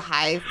Lord, a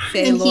High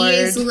Fae Lord. And he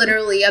is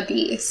literally a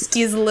beast.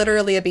 He is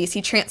literally a beast.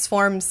 He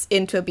transforms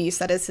into a beast.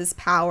 That is his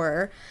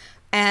power.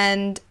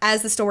 And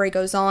as the story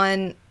goes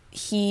on,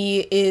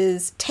 he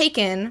is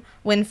taken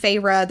when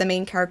Feyre, the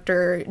main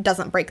character,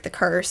 doesn't break the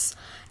curse.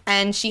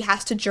 And she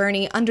has to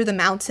journey under the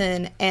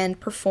mountain and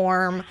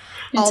perform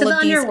all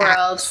of these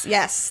acts.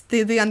 Yes,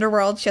 the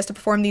underworld. She has to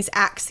perform these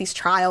acts, these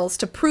trials,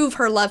 to prove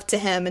her love to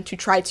him and to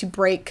try to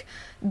break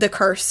the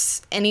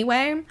curse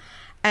anyway.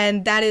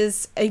 And that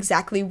is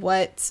exactly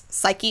what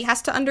Psyche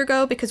has to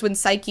undergo, because when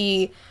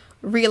Psyche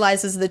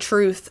realizes the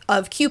truth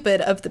of Cupid,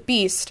 of the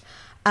beast,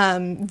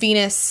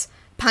 Venus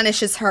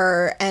punishes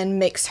her and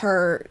makes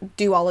her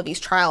do all of these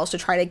trials to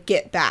try to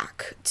get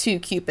back to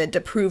Cupid, to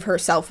prove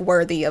herself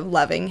worthy of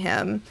loving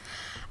him.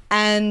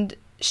 And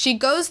she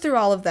goes through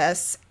all of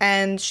this,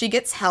 and she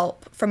gets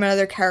help from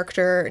another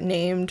character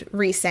named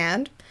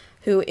Rhysand,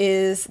 who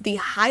is the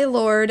High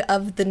Lord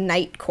of the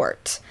Night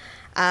Court,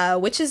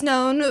 which is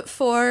known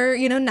for,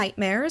 you know,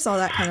 nightmares, all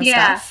that kind of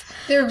stuff.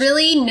 They're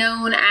really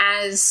known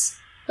as,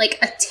 like,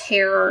 a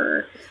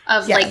terror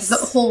of, like, the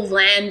whole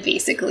land,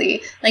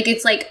 basically. Like,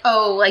 it's like,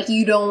 oh, like,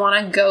 you don't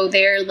want to go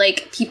there.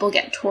 Like, people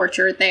get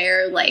tortured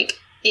there. Like,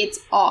 it's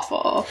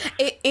awful.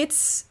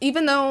 It's,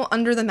 even though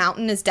Under the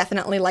Mountain is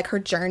definitely, like, her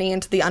journey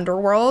into the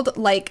underworld,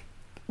 like,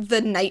 the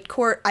Night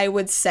Court, I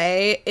would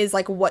say, is,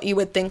 like, what you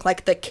would think,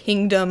 like, the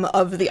kingdom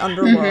of the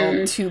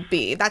underworld to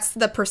be. That's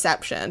the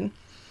perception.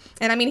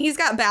 And, I mean, he's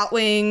got bat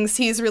wings.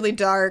 He's really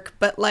dark,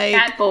 but, like...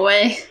 Bat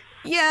boy.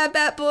 Yeah,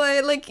 bat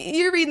boy. Like,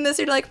 you're reading this,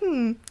 you're like,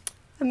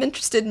 I'm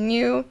interested in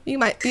you. You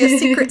might be a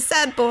secret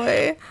sad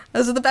boy.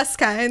 Those are the best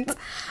kinds.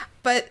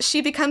 But she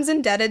becomes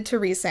indebted to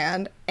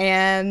Rhysand,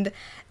 and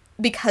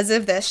because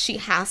of this, she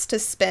has to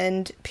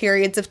spend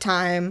periods of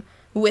time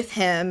with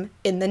him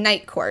in the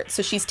Night Court.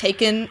 So she's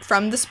taken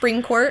from the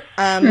Spring Court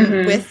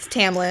with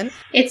Tamlin.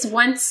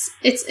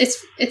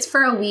 It's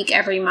for a week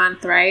every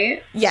month,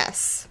 right?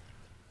 Yes.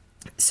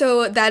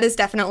 So that is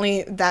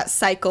definitely that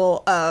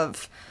cycle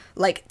of,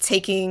 like,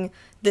 taking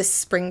this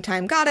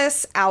springtime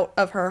goddess out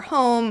of her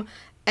home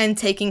and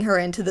taking her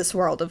into this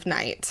world of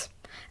night.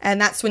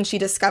 And that's when she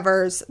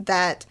discovers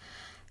that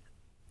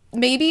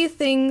maybe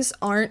things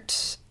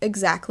aren't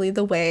exactly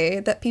the way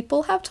that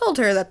people have told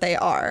her that they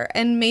are.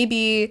 And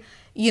maybe,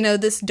 you know,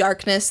 this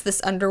darkness,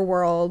 this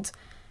underworld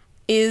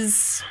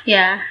is,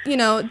 you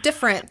know,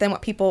 different than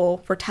what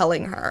people were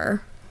telling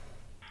her.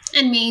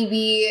 And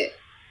maybe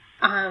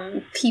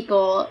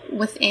people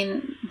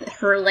within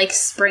her, like,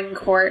 Spring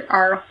Court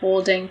are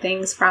holding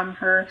things from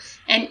her,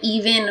 and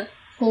even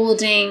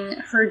holding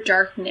her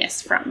darkness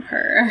from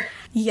her.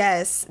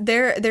 Yes,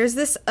 there's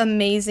this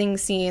amazing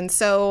scene.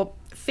 So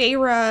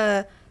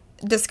Feyre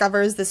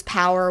discovers this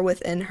power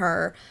within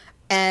her,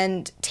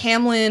 and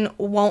Tamlin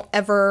won't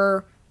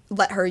ever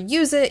let her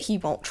use it. He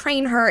won't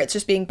train her. It's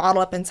just being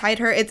bottled up inside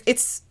her.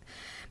 It's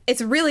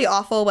really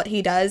awful what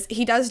he does.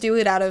 He does do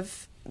it out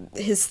of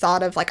his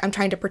thought of, like, I'm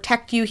trying to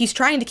protect you. He's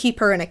trying to keep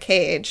her in a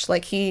cage.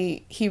 Like,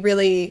 he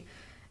really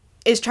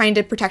is trying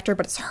to protect her,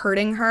 but it's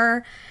hurting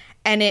her.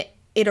 And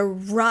it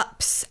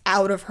erupts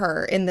out of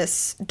her in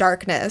this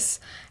darkness,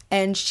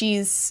 and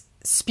she's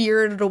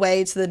spirited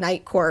away to the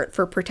Night Court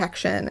for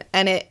protection.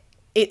 And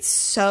it's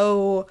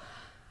so...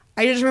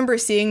 I just remember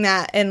seeing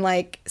that and,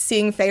 like,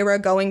 seeing Feyre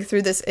going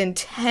through this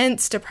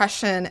intense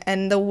depression,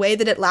 and the way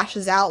that it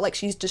lashes out, like,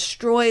 she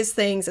destroys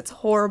things. It's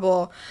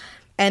horrible.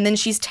 And then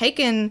she's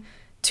taken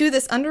to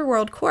this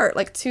underworld court,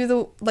 like, to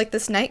the, like,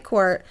 this Night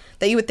Court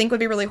that you would think would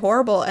be really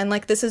horrible. And,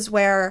 like, this is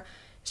where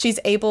she's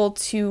able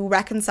to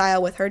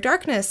reconcile with her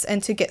darkness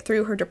and to get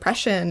through her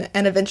depression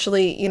and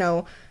eventually, you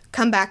know,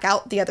 come back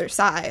out the other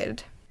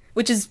side,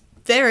 which is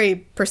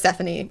very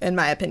Persephone, in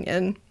my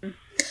opinion.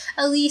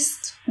 At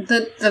least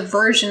the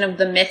version of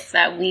the myth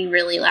that we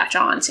really latch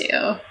on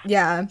to.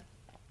 Yeah.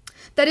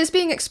 That is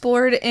being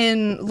explored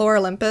in Lore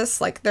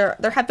Olympus. Like, there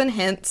have been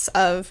hints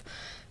of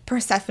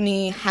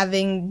Persephone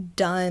having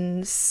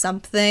done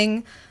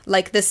something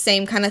like this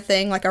same kind of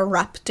thing, like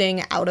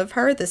erupting out of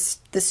her, this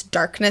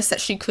darkness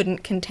that she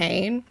couldn't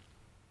contain.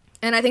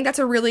 And I think that's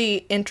a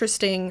really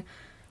interesting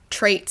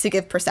trait to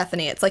give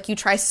Persephone. It's like you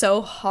try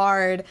so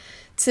hard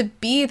to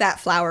be that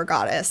flower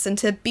goddess and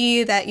to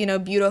be that, you know,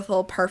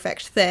 beautiful,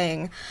 perfect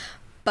thing.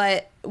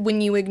 But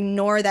when you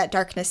ignore that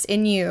darkness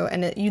in you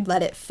and you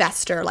let it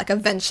fester, like,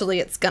 eventually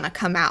it's gonna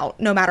come out,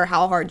 no matter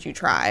how hard you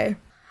try.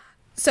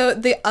 So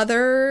the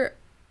other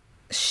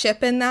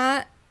ship in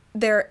that,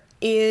 there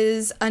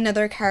is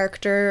another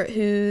character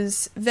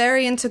who's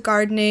very into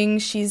gardening.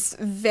 She's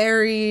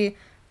very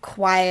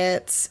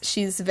quiet.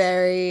 She's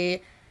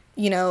very,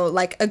 you know,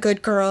 like a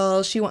good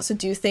girl. She wants to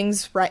do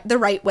things the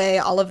right way,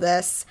 all of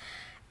this.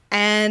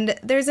 And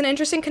there's an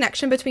interesting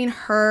connection between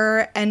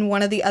her and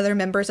one of the other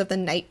members of the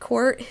Night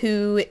Court,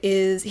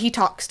 he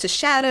talks to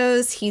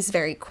shadows, he's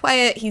very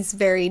quiet, he's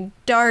very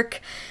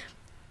dark,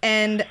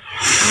 and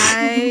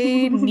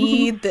I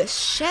need this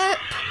ship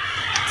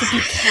to be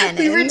canon.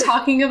 We were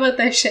talking about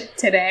this ship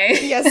today.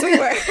 Yes, we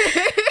were.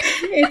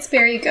 It's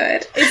very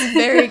good. It's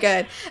very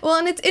good. Well,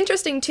 and it's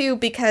interesting, too,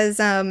 because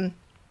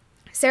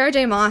Sarah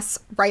J. Maas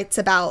writes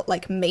about,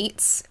 like,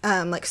 mates,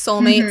 like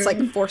soulmates, like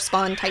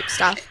Forspawn type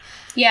stuff.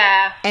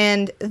 Yeah.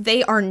 And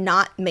they are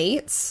not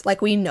mates.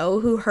 Like, we know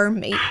who her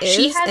mate is.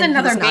 She has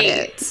another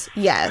mate.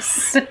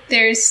 Yes. But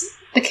there's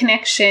the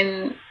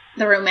connection,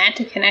 the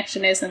romantic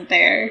connection isn't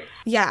there.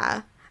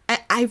 Yeah.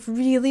 I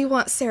really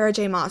want Sarah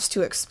J. Maas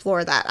to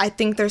explore that. I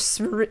think there's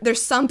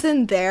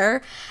something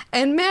there.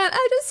 And man,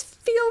 I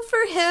just feel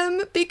for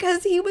him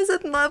because he was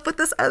in love with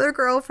this other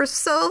girl for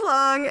so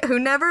long who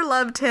never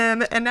loved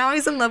him. And now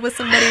he's in love with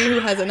somebody who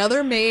has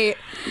another mate.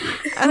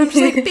 And I'm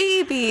just like,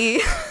 baby,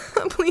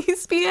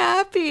 please be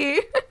happy.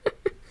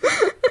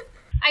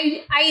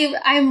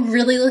 I'm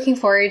really looking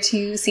forward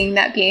to seeing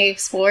that being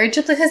explored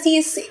just because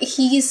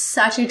he's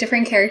such a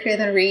different character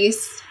than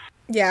Rhys.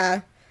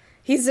 Yeah.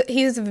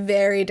 He's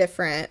very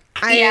different.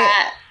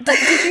 Yeah.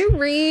 Did you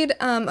read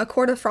A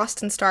Court of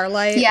Frost and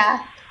Starlight?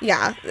 Yeah.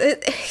 Yeah.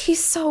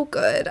 He's so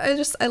good.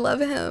 I love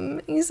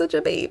him. He's such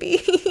a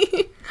baby.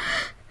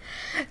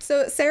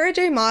 So Sarah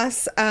J.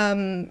 Maas,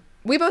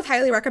 we both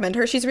highly recommend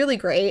her. She's really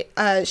great.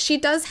 She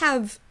does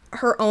have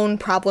her own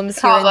problems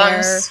here and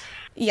there.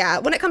 Yeah,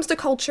 when it comes to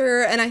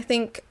culture, and I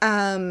think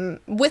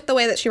with the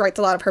way that she writes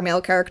a lot of her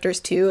male characters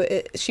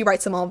too, she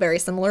writes them all very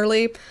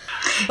similarly.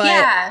 But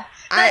yeah.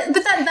 But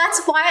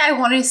that's why I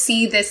want to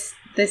see this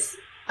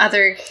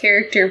other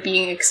character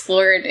being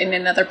explored in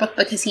another book,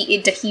 because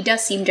he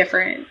does seem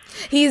different.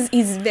 He's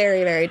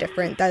very, very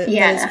different. That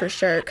is for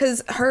sure.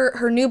 Because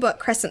her new book,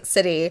 Crescent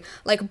City,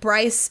 like,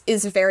 Bryce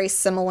is very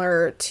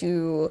similar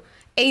to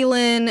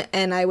Aelin,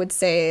 and I would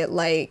say,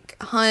 like,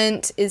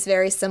 Hunt is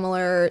very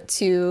similar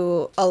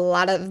to a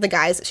lot of the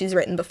guys that she's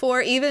written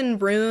before. Even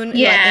Rune,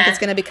 who I think is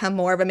going to become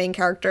more of a main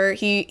character.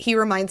 He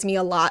reminds me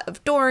a lot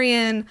of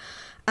Dorian.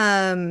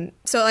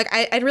 So, like,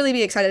 I'd really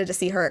be excited to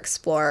see her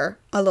explore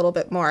a little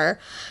bit more.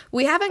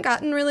 We haven't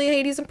gotten really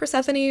Hades and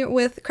Persephone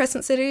with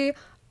Crescent City,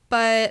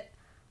 but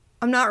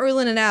I'm not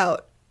ruling it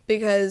out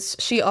because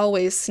she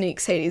always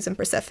sneaks Hades and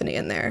Persephone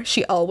in there.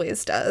 She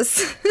always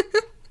does.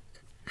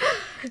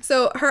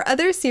 So her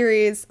other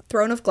series,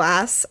 Throne of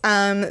Glass,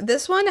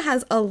 this one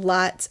has a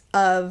lot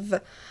of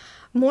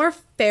more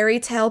fairy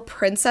tale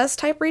princess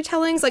type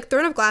retellings. Like,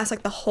 Throne of Glass,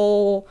 like, the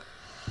whole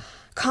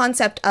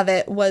concept of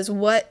it was,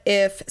 what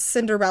if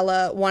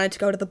Cinderella wanted to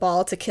go to the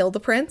ball to kill the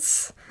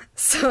prince?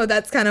 So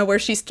that's kind of where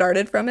she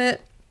started from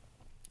it.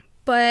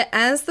 But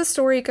as the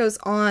story goes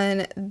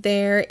on,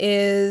 there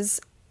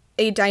is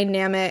a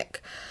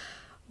dynamic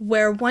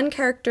where one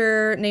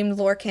character named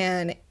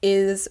Lorcan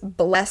is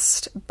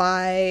blessed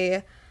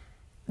by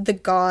the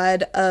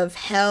god of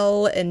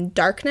hell and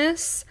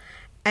darkness,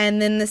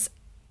 and then this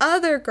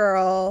other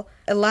girl,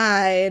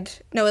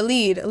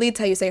 Elide,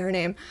 how you say her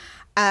name,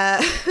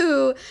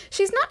 who,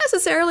 she's not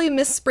necessarily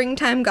Miss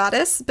Springtime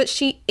Goddess, but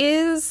she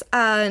is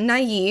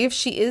naive,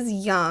 she is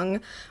young,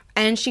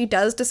 and she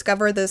does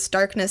discover this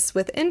darkness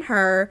within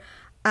her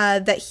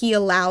that he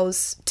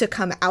allows to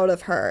come out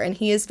of her, and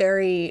he is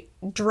very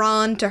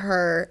drawn to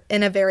her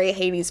in a very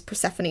Hades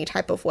Persephone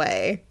type of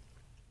way.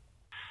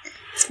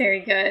 It's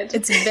very good.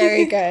 It's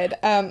very good.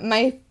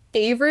 My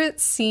favorite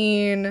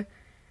scene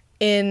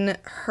in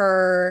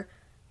her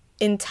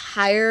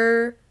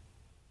entire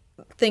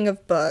thing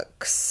of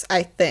books,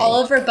 I think.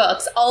 All of her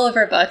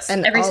books,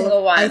 and every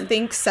single one. I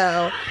think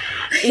so.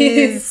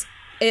 Is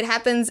it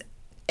happens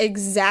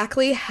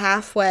exactly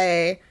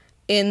halfway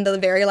in the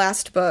very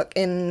last book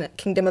in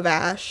Kingdom of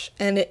Ash,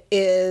 and it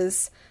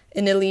is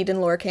an Elide and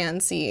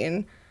Lorcan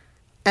scene,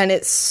 and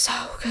it's so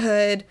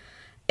good.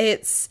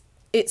 It's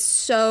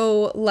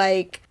so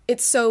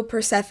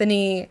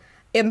Persephone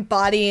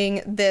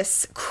embodying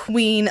this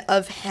queen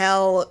of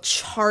hell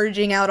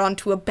charging out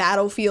onto a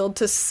battlefield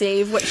to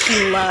save what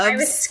she loves. I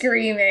was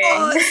screaming.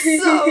 Oh,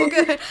 it's so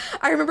good.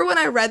 I remember when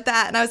I read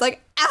that and I was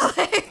like,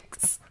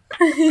 Alex,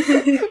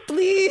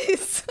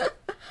 please.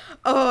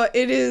 Oh,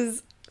 it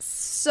is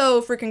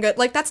so freaking good.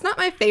 Like, that's not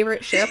my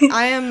favorite ship.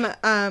 I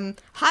am,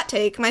 hot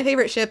take, my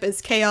favorite ship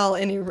is Chaol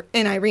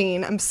and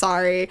Irene. I'm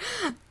sorry.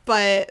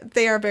 But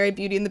they are very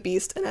Beauty and the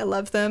Beast, and I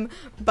love them.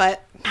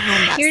 But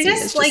man, that you're scene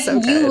just is like, so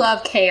you good.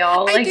 love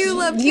Chaol. I do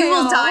love Chaol. You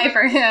will die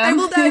for him. I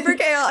will die for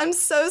Chaol. I'm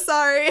so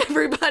sorry,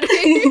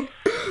 everybody.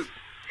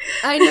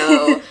 I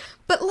know,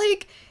 but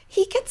like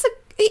he gets a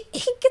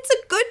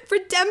good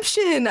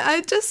redemption.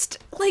 I just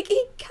like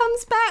he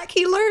comes back.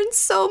 He learns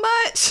so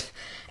much,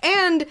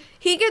 and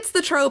he gets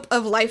the trope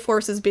of life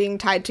forces being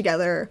tied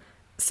together.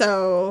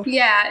 So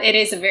yeah, it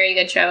is a very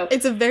good trope.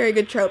 It's a very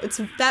good trope.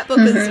 That book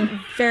is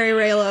very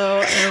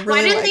Reylo. And I really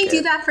Why didn't like they it.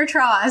 do that for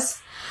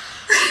Tross?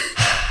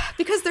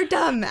 Because they're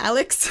dumb,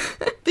 Alex.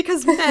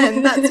 Because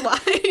men, that's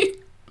why.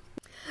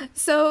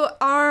 So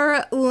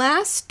our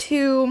last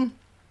two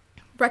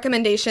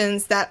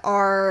recommendations that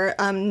are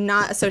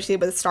not associated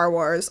with Star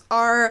Wars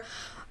are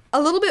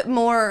a little bit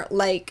more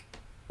like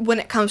when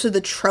it comes to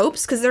the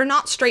tropes, because they're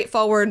not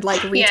straightforward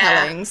like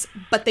retellings,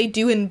 but they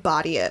do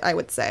embody it, I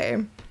would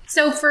say.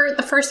 So for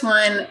the first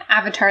one,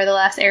 Avatar: The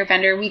Last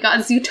Airbender, we got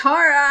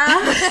Zutara.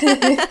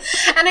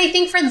 And I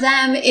think for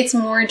them, it's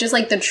more just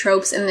like the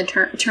tropes in the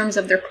terms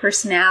of their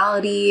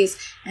personalities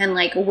and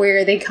like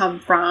where they come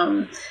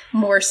from,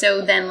 more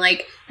so than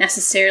like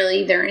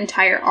necessarily their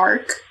entire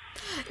arc.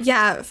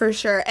 Yeah, for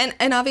sure.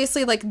 And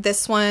obviously like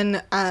this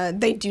one,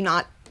 they do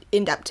not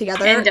end up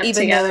together,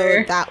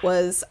 though that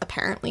was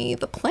apparently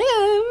the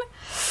plan.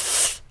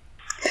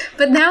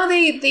 But now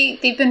they've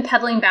been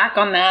pedaling back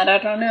on that. I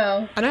don't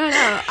know.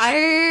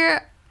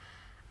 I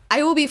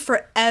will be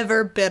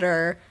forever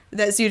bitter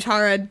that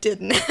Zutara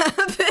didn't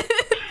happen.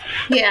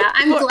 Yeah,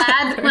 I'm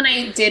glad when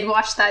I did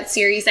watch that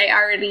series, I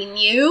already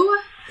knew.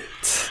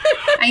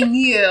 I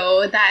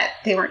knew that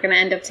they weren't going to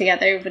end up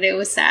together, but it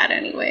was sad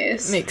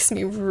anyways. Makes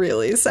me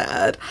really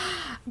sad.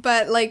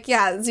 But like,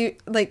 yeah,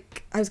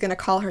 I was going to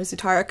call her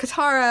Zutara.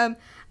 Katara,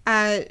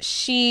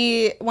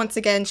 she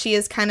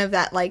is kind of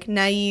that like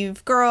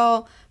naive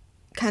girl,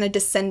 kind of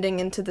descending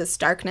into this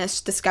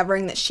darkness,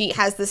 discovering that she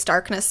has this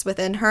darkness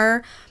within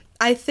her.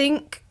 I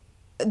think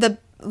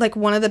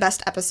one of the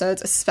best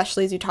episodes,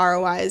 especially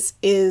Zutara-wise,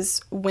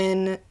 is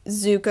when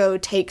Zuko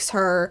takes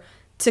her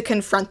to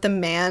confront the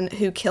man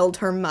who killed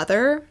her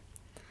mother,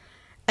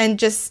 and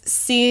just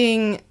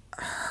seeing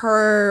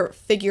her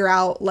figure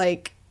out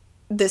like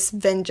this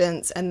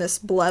vengeance and this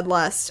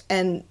bloodlust,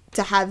 and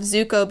to have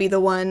Zuko be the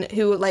one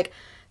who, like,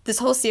 this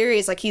whole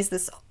series, like, he's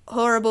this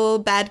horrible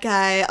bad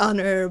guy,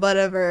 honor,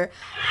 whatever,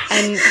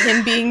 and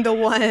him being the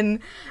one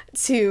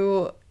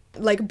to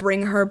like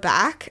bring her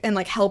back and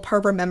like help her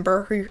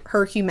remember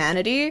her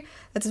humanity.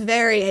 That's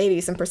very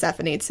Hades and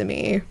Persephone to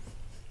me.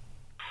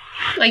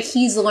 Like,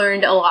 he's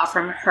learned a lot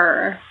from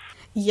her.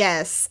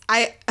 Yes,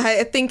 I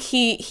think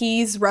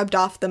he's rubbed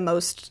off the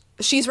most.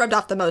 She's rubbed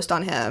off the most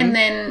on him,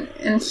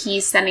 and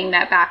he's sending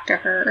that back to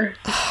her.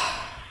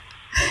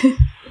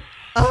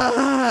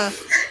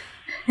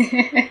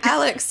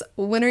 Alex,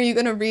 when are you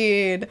gonna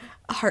read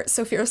Heart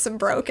So Fierce and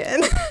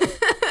Broken?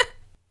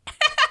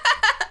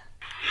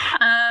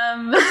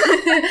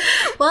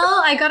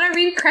 Well, I gotta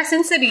read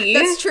Crescent City.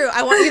 That's true.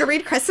 I want you to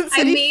read Crescent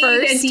City first. I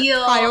made a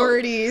deal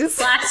priorities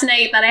last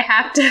night that I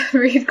have to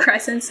read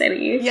Crescent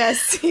City.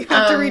 Yes, you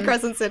have to read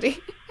Crescent City.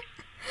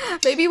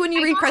 Maybe when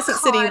you read Crescent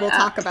City, we'll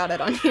talk about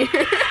it on here.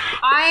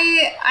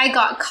 I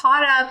got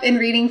caught up in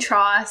reading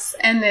Tross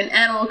and then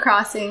Animal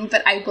Crossing,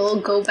 but I will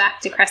go back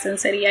to Crescent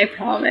City, I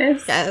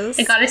promise. Yes.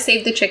 I gotta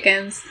save the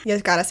chickens. You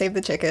gotta save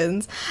the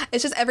chickens.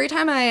 It's just every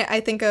time I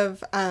think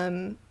of,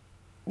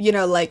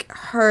 like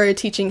her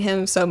teaching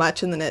him so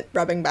much and then it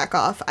rubbing back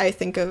off, I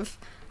think of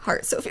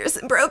Heart So Fierce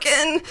and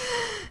Broken.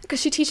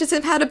 Because she teaches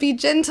him how to be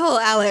gentle,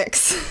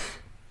 Alex.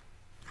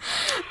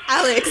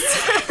 Alex.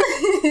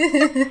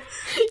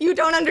 You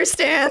don't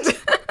understand.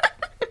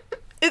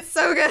 It's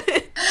so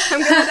good.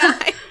 I'm gonna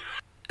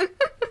die.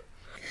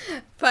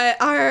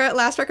 But our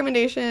last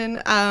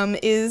recommendation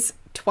is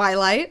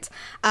Twilight.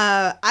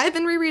 I've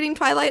been rereading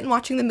Twilight and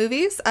watching the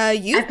movies.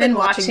 You've been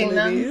watching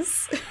the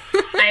movies.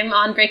 I'm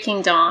on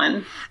Breaking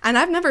Dawn. And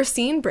I've never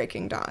seen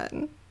Breaking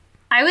Dawn.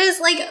 I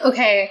was like,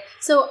 okay,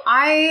 so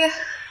I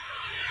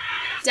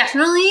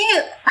definitely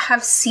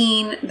have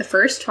seen the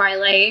first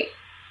Twilight.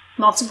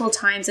 multiple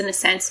times in a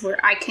sense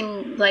where I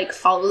can like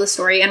follow the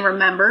story and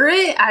remember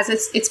it as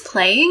it's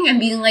playing and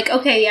being like,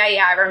 okay,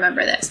 yeah, I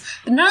remember this.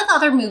 But none of the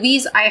other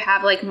movies I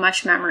have like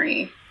much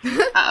memory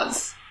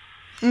of.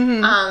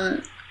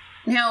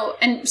 Now,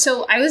 and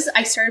so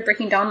I started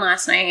Breaking Dawn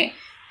last night,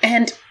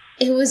 and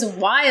it was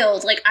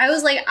wild. Like, I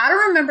was like, I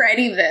don't remember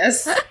any of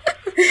this.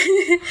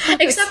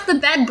 Except the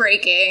bed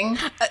breaking.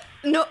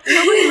 No,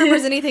 nobody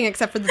remembers anything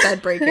except for the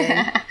bed breaking.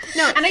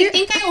 No, and I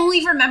think I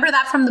only remember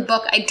that from the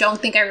book. I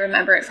don't think I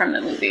remember it from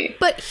the movie.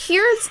 But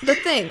here's the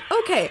thing.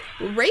 Okay,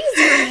 raise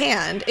your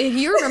hand if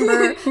you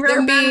remember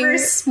there being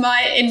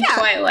smut in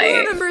Twilight. Who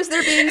remembers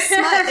there being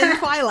smut in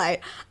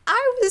Twilight?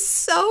 I was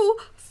so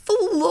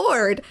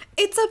floored.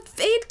 It's a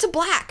fade to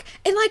black.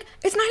 And like,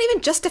 it's not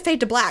even just a fade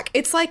to black.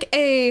 It's like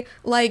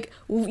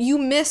you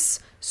miss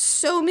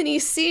so many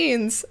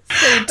scenes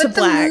fade to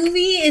black. But the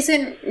movie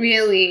isn't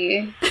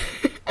really.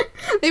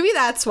 Maybe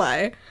that's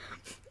why.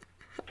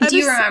 Do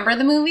you remember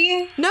the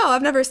movie? No,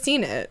 I've never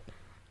seen it.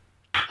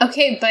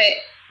 Okay, but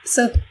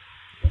so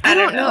I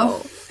don't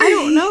know. I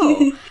don't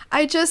know.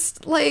 I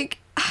just like,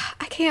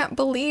 I can't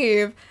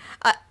believe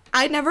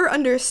I never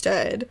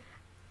understood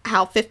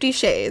how 50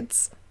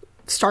 Shades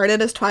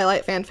started as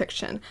Twilight fan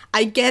fiction.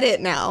 I get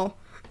it now.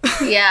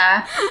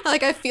 Yeah.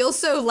 Like, I feel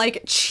so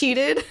like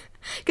cheated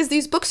because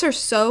these books are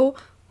so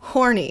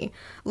horny.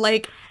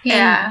 Like,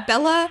 and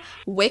Bella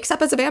wakes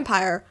up as a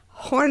vampire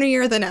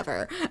hornier than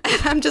ever.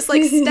 And I'm just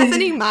like,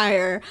 Stephenie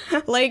Meyer,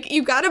 like,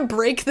 you gotta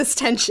break this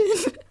tension.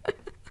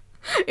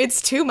 It's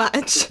too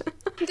much.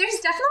 There's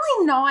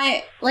definitely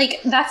not,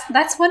 like,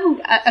 that's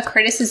one a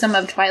criticism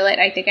of Twilight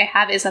I think I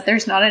have is that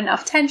there's not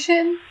enough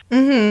tension.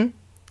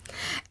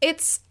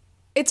 It's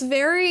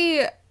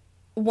very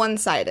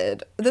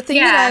one-sided. The thing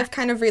that I've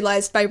kind of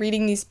realized by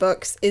reading these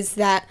books is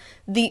that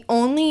the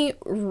only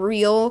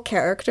real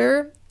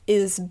character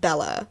is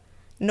Bella.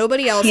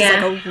 Nobody else is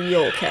like a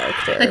real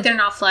character. Like, they're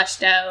not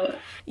fleshed out.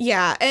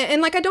 Yeah,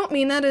 and like, I don't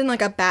mean that in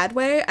like a bad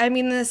way. I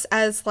mean this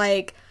as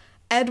like,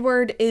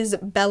 Edward is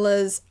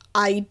Bella's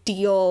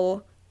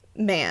ideal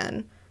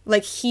man.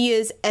 Like, he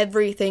is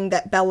everything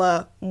that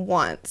Bella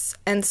wants.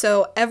 And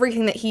so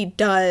everything that he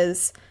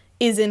does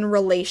is in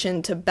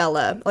relation to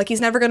Bella. Like,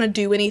 he's never going to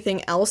do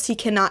anything else. He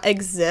cannot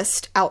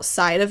exist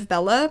outside of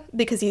Bella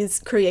because he's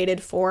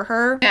created for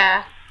her.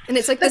 Yeah. And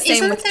it's like the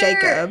same with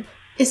Jacob.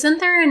 Isn't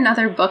there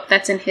another book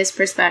that's in his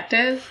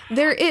perspective?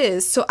 There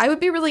is. So I would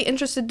be really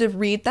interested to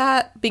read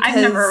that because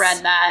I've never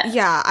read that.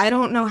 Yeah, I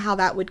don't know how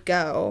that would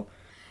go.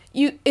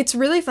 It's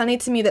really funny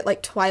to me that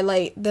like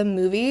Twilight, the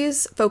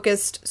movies,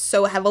 focused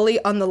so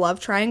heavily on the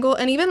love triangle,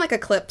 and even like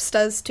Eclipse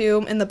does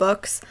too in the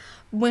books,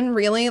 when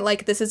really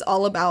like this is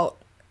all about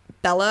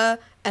Bella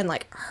and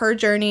like her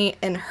journey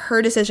and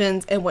her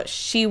decisions and what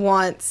she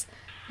wants.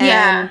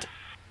 And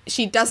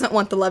she doesn't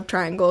want the love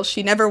triangle.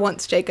 She never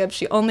wants Jacob.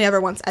 She only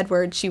ever wants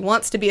Edward. She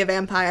wants to be a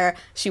vampire.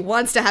 She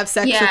wants to have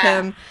sex with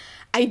him.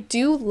 I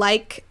do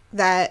like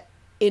that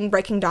in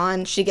Breaking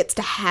Dawn, she gets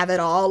to have it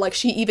all. Like,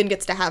 she even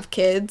gets to have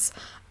kids.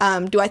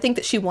 Do I think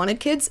that she wanted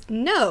kids?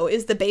 No.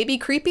 Is the baby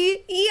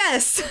creepy?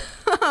 Yes.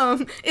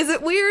 Is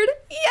it weird?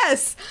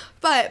 Yes.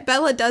 But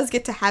Bella does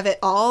get to have it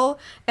all,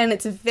 and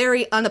it's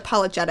very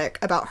unapologetic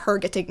about her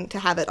getting to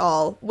have it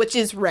all, which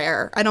is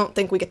rare. I don't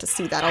think we get to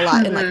see that a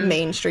lot in, like,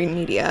 mainstream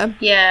media.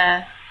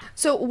 Yeah.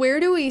 So where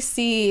do we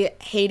see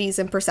Hades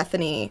and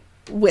Persephone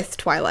with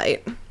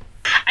Twilight?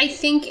 I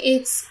think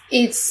it's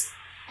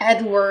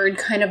Edward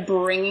kind of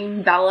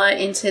bringing Bella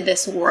into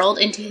this world,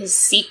 into his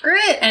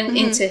secret, and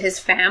into his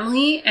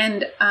family,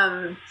 and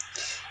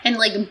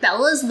like,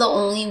 Bella's the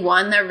only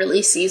one that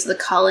really sees the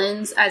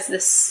Cullens as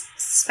this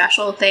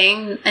special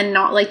thing, and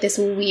not like this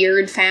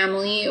weird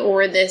family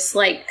or this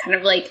like kind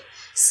of like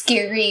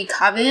scary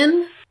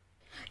coven.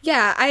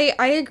 Yeah,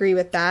 I agree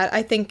with that.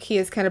 I think he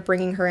is kind of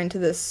bringing her into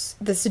this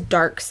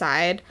dark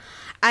side.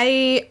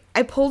 I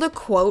pulled a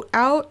quote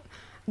out.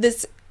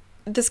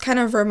 This kind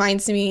of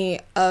reminds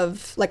me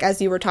of, like,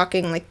 as you were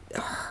talking, like,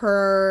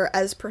 her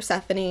as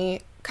Persephone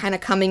kind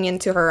of coming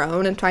into her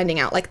own and finding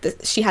out, like,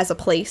 she has a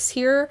place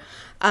here.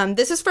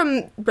 This is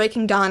from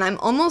Breaking Dawn. I'm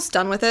almost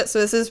done with it, so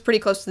this is pretty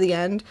close to the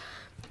end.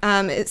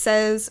 It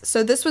says,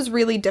 "So this was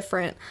really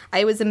different.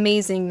 I was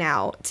amazing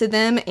now, to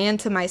them and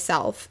to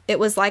myself. It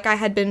was like I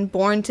had been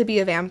born to be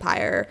a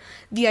vampire.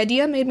 The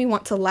idea made me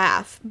want to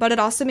laugh, but it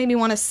also made me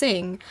want to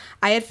sing.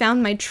 I had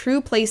found my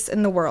true place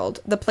in the world,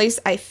 the place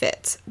I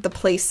fit, the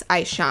place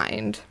I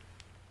shined."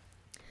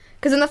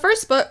 Because in the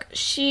first book,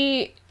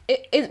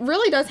 it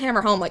really does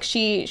hammer home. Like,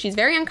 she's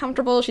very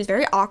uncomfortable, she's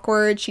very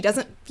awkward, she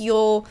doesn't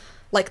feel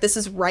like this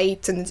is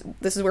right and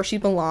this is where she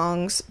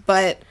belongs,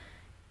 but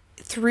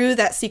through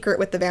that secret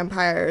with the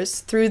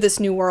vampires, through this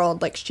new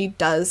world, like, she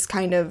does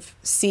kind of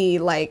see,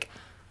 like,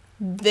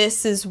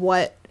 this is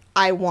what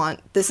I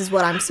want, this is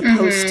what I'm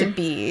supposed to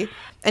be.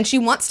 And she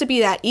wants to be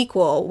that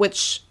equal,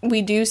 which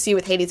we do see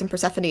with Hades and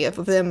Persephone,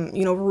 of them,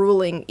 you know,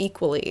 ruling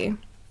equally.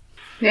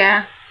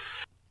 Yeah.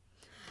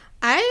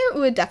 I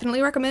would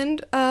definitely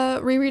recommend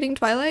rereading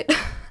Twilight.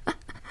 I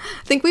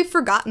think we've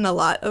forgotten a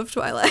lot of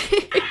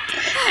Twilight.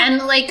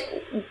 And, like,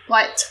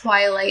 what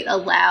Twilight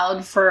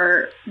allowed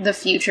for the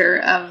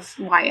future of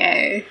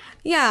YA.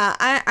 Yeah,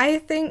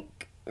 I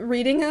think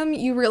reading him,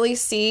 you really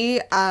see,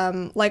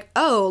 like,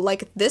 oh,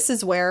 like, this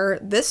is where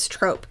this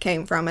trope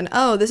came from, and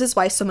oh, this is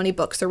why so many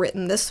books are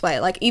written this way.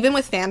 Like, even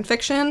with fan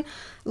fiction,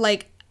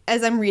 like,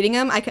 as I'm reading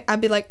them,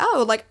 I'd be like,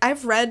 oh, like,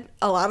 I've read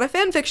a lot of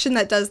fan fiction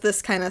that does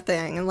this kind of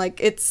thing, and, like,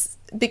 it's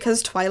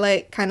because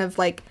Twilight kind of,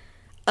 like,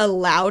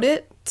 allowed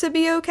it to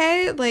be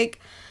okay. Like,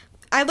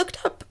 I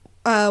looked up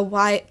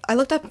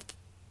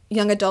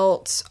young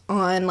adults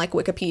on, like,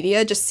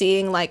 Wikipedia, just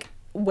seeing, like,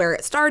 where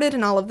it started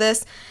and all of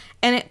this,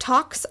 and it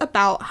talks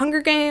about Hunger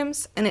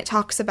Games, and it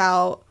talks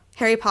about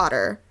Harry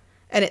Potter,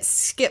 and it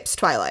skips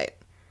Twilight.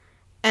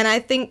 And I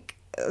think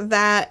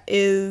that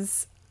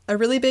is a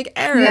really big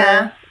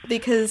error,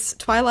 because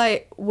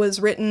Twilight was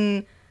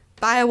written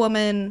by a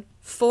woman,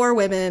 for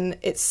women.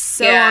 It's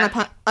so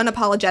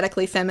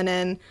unapologetically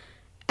feminine,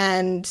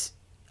 and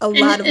a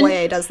lot of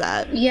YA does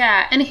that.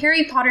 Yeah, and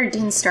Harry Potter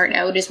didn't start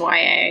out as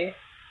YA.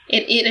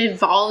 It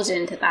evolved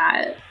into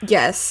that.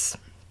 Yes.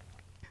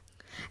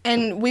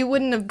 And we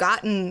wouldn't have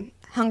gotten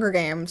Hunger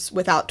Games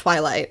without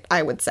Twilight,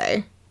 I would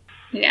say.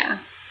 Yeah.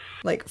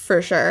 Like,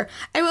 for sure.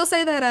 I will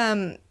say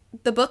that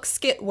the books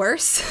get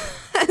worse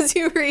as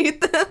you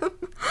read them.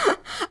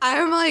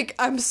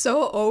 I'm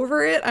so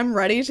over it. I'm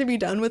ready to be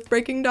done with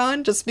Breaking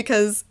Dawn, just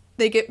because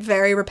they get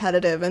very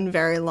repetitive and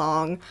very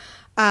long.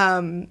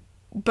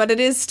 But it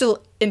is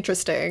still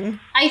interesting.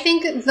 I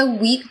think the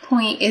weak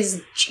point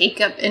is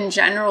Jacob in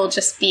general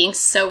just being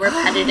so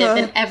repetitive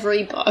in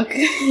every book.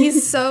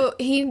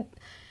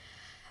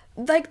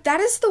 Like, that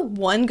is the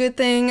one good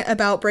thing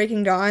about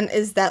Breaking Dawn,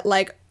 is that,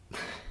 like,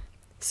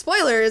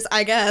 spoilers,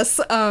 I guess,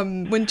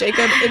 when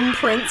Jacob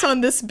imprints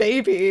on this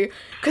baby,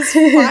 because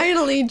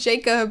finally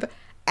Jacob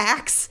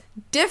acts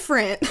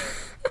different.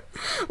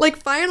 Like,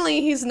 finally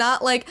he's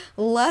not, like,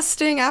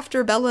 lusting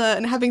after Bella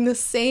and having the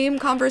same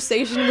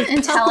conversation with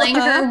and Bella. Telling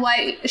her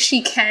what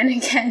she can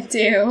and can't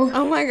do.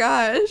 Oh my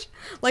gosh.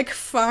 Like,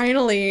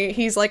 finally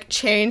he's, like,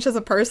 changed as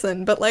a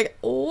person, but, like,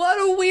 what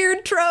a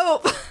weird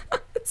trope.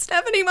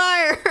 Stephenie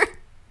Meyer.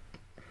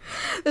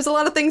 There's a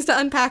lot of things to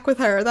unpack with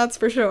her, that's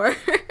for sure.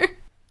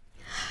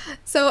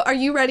 So, are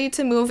you ready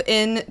to move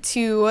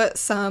into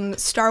some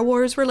Star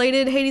Wars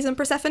related Hades and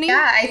Persephone?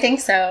 Yeah, I think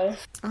so.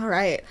 All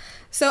right.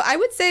 So, I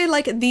would say,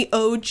 like, the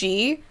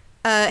OG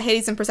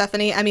Hades and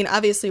Persephone. I mean,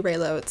 obviously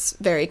Reylo, it's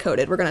very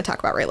coded. We're going to talk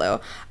about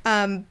Reylo.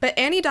 But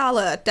Annie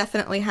Dalla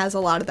definitely has a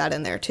lot of that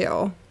in there,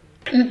 too.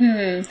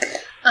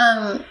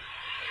 Mm-hmm.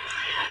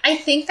 I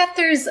think that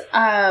there's...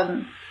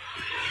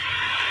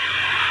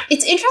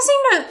 It's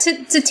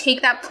interesting to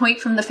take that point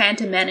from the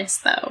Phantom Menace,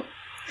 though.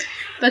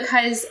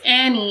 Because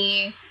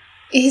Annie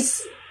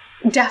is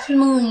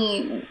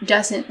definitely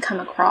doesn't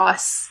come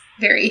across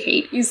very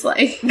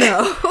Hades-like.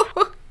 No.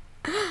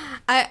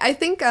 I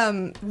think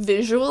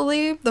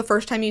visually, the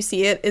first time you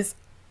see it is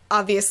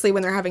obviously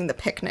when they're having the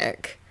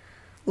picnic.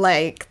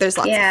 Like, there's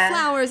lots of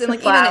flowers, and,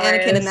 like, even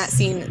Anakin in that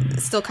scene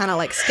still kind of,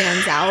 like,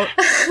 stands out.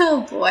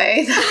 Oh,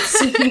 boy, that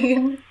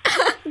scene.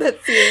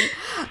 That scene.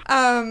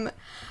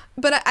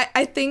 But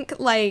I think,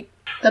 like...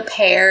 The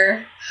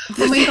pear.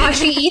 Oh my god,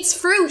 she eats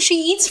fruit! She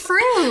eats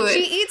fruit!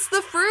 She eats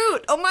the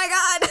fruit! Oh my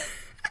god!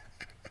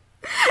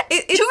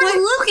 It's George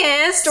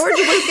Lucas! George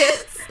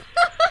Lucas!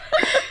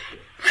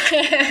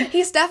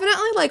 He's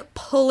definitely, like,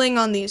 pulling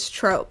on these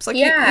tropes. Like,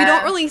 you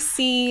don't really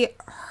see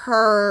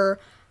her,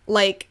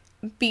 like,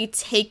 be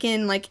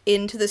taken, like,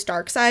 into this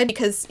dark side,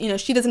 because, you know,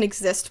 she doesn't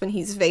exist when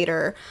he's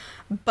Vader.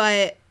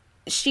 But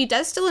she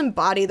does still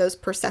embody those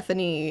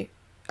Persephone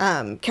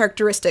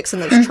characteristics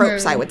and those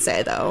tropes, I would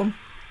say, though.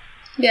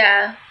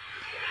 Yeah.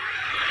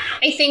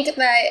 I think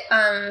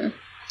that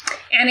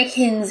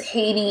Anakin's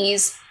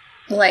Hades,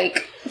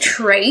 like,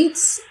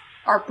 traits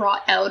are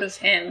brought out of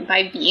him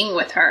by being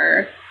with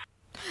her.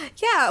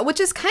 Yeah, which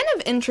is kind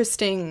of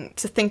interesting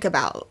to think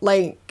about.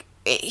 Like,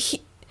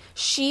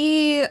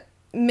 she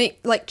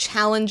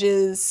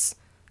challenges,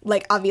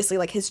 like, obviously,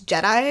 like, his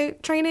Jedi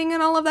training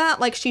and all of that.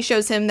 Like, she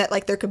shows him that,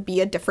 like, there could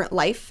be a different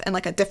life and,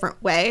 like, a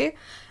different way.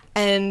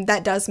 And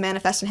that does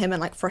manifest in him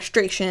in, like,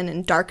 frustration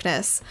and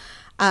darkness.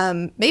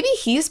 Maybe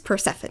he's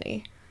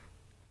Persephone.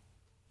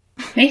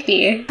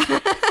 Maybe.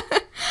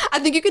 I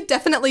think you could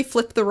definitely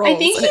flip the roles. I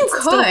think you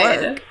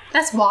could.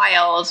 That's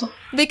wild.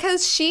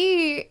 Because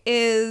she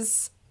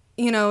is,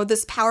 you know,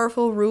 this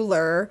powerful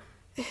ruler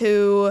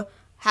who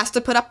has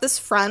to put up this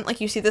front. Like,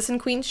 you see this in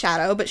Queen's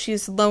Shadow, but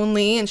she's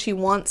lonely and she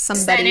wants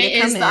somebody to come in.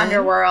 Senate is the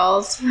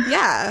underworld.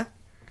 Yeah.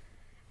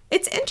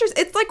 It's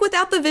interesting. It's like,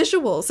 without the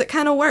visuals, it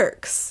kind of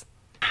works.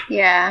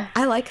 Yeah.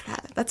 I like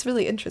that. That's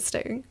really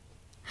interesting.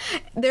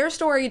 Their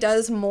story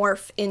does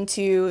morph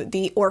into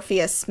the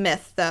Orpheus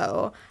myth,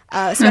 though,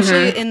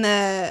 especially in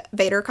the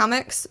Vader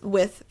comics,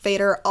 with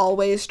Vader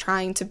always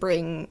trying to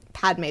bring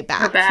Padme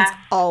back. He's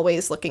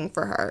always looking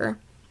for her.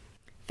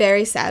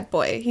 Very sad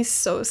boy. He's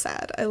so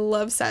sad. I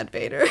love sad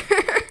Vader.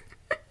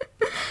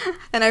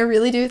 And I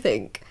really do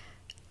think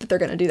that they're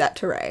going to do that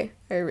to Rey.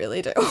 I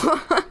really do.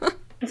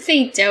 If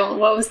they don't,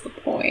 what was the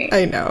point?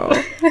 I know.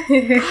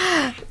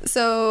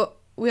 So...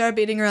 we are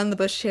beating around the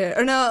bush here.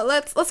 Or no,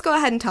 let's go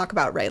ahead and talk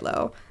about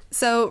Reylo.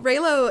 So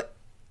Reylo,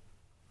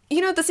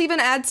 this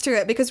even adds to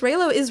it because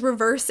Reylo is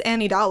reverse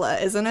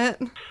Amidala, isn't it?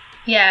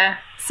 Yeah.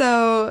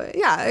 So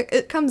yeah,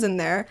 it comes in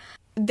there.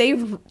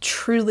 They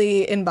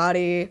truly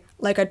embody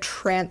like a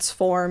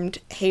transformed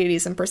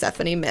Hades and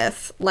Persephone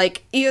myth.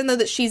 Like, even though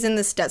that she's in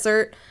this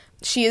desert,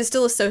 she is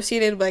still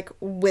associated like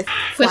with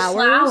flowers.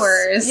 With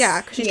flowers.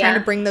 Yeah, because she's trying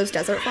to bring those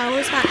desert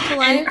flowers back to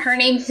life. And her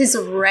name is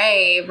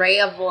Ray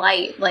of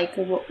Light.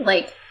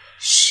 Like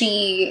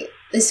she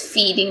is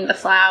feeding the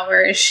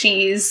flowers.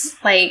 She's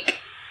like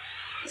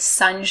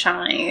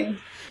sunshine.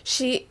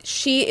 She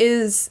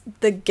is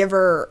the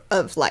giver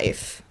of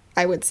life,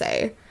 I would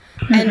say.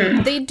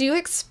 And they do,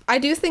 I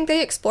do think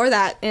they explore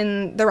that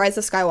in The Rise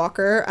of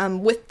Skywalker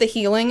with the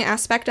healing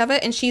aspect of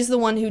it. And she's the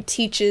one who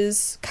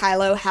teaches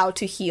Kylo how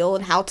to heal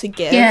and how to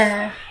give.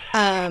 Yeah.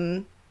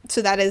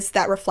 So that is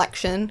that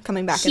reflection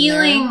coming back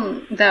Healing,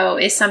 in there. though,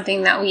 is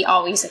something that we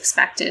always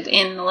expected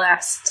in the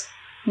last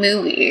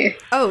movie.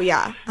 Oh,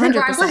 yeah. 100%.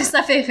 Regardless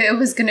of if it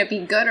was going to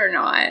be good or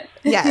not.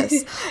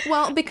 Yes.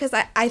 Well, because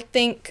I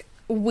think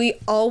we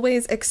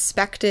always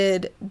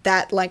expected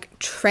that, like,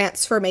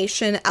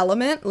 transformation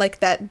element, like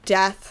that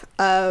death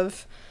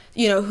of,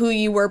 who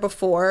you were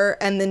before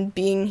and then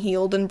being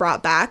healed and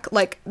brought back.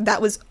 Like,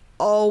 that was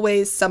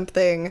always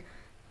something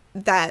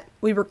that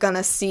we were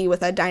gonna see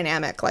with a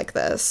dynamic like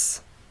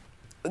this.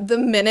 The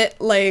minute,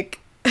 like,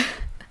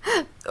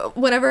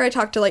 whenever I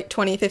talk to, like,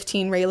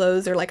 2015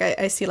 Reylos or, like,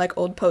 I see, like,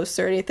 old posts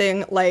or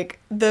anything, like,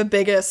 the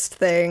biggest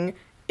thing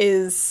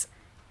is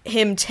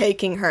him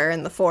taking her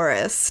in the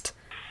forest.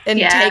 And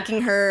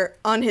taking her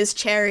on his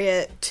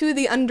chariot to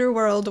the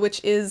underworld, which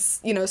is,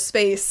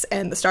 space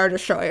and the Star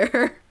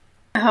Destroyer.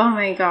 Oh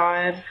my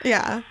god.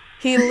 Yeah.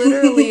 He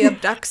literally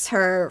abducts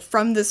her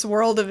from this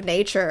world of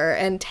nature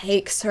and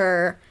takes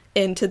her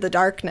into the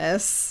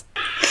darkness.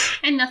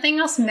 And nothing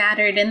else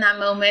mattered in that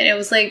moment. It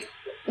was like,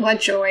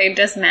 what joy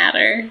does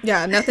matter?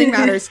 Yeah, nothing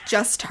matters,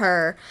 just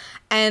her.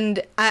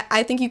 And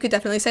I think you could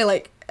definitely say,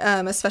 like,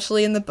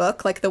 especially in the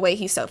book, like, the way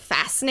he's so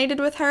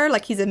fascinated with her,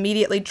 like, he's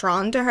immediately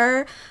drawn to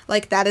her.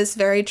 Like, that is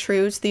very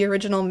true to the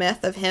original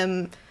myth of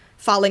him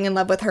falling in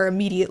love with her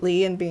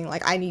immediately and being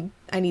like, I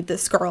need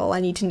this girl. I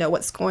need to know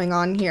what's going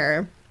on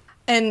here.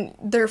 And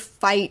their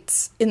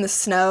fights in the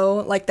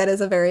snow, like, that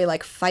is a very,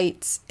 like,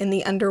 fight in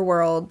the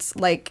underworld.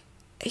 Like,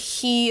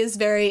 he is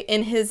very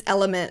in his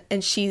element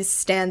and she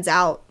stands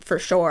out for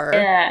sure.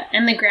 Yeah,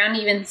 and the ground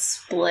even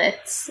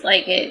splits.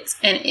 Like, it's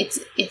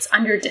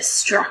under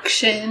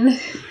destruction.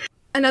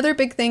 Another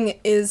big thing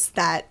is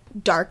that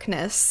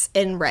darkness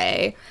in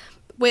Rey,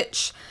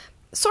 which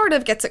sort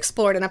of gets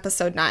explored in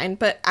episode 9,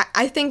 but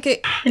I think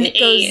it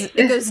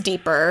goes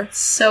deeper.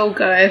 So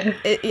good.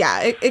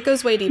 It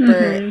goes way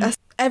deeper.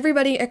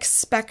 Everybody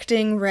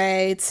expecting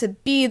Rey to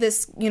be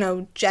this,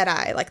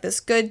 Jedi, like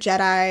this good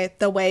Jedi,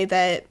 the way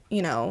that,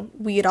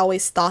 we had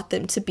always thought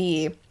them to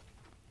be.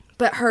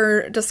 But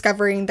her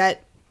discovering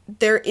that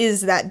there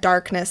is that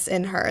darkness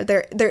in her.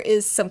 There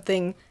is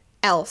something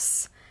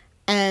else.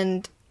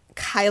 And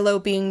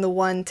Kylo being the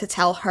one to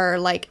tell her,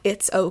 like,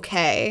 it's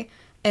okay.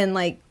 And,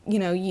 like,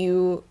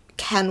 you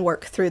can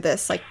work through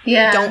this. Like,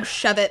 don't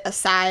shove it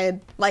aside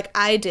like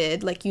I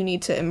did. Like, you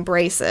need to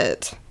embrace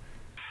it.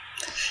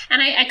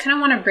 And I kind of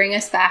want to bring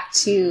us back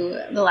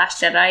to The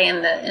Last Jedi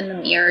in the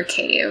Mirror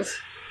Cave.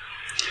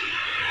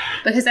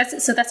 Because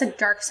that's a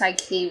dark side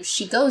cave.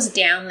 She goes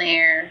down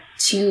there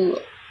to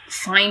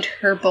find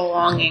her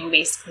belonging,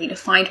 basically, to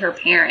find her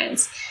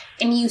parents.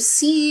 And you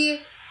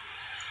see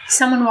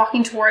someone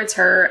walking towards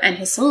her, and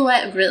his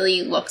silhouette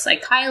really looks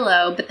like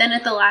Kylo, but then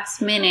at the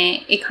last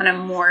minute, it kind of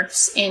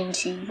morphs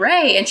into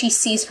Rey, and she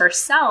sees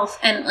herself,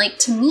 and, like,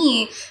 to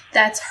me,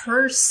 that's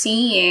her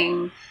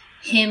seeing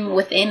him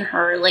within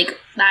her, like,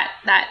 that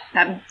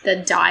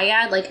the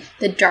dyad, like,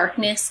 the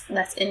darkness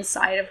that's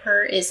inside of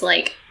her is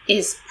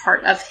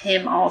part of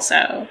him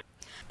also.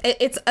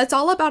 It's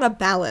all about a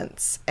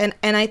balance, and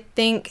I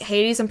think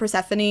Hades and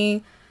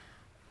Persephone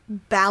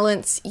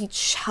balance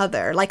each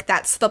other. Like,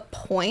 that's the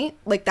point.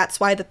 Like, that's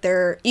why that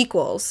they're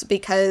equals,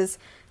 because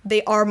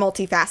they are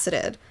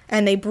multifaceted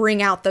and they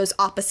bring out those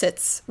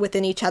opposites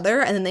within each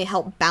other, and then they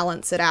help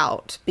balance it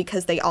out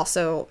because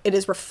it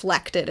is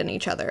reflected in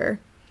each other.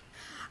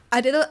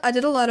 I did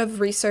a lot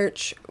of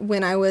research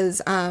when I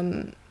was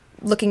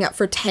looking up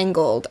for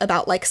Tangled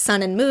about, like,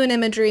 sun and moon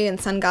imagery and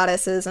sun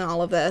goddesses and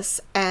all of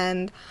this,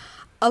 and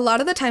a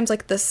lot of the times,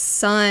 like, the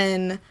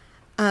sun,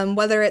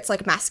 whether it's,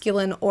 like,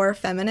 masculine or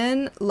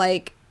feminine,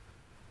 like,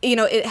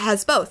 it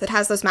has both. It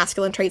has those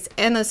masculine traits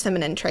and those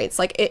feminine traits.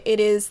 Like, it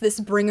is this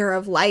bringer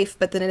of life,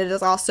 but then it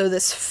is also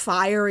this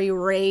fiery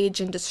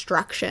rage and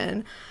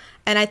destruction.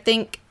 And I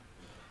think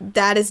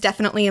that is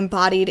definitely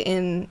embodied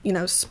in,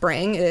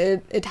 spring.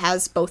 It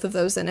has both of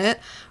those in it.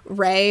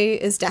 Rey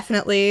is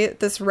definitely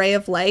this ray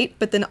of light,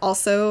 but then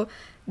also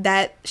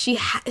that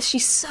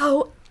she's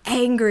so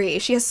angry.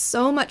 She has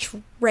so much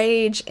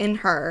rage in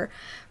her.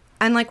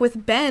 And, like,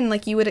 with Ben,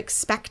 like, you would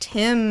expect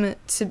him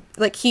to,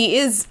 like, he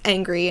is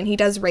angry and he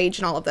does rage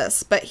and all of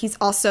this, but he's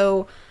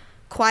also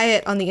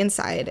quiet on the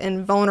inside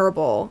and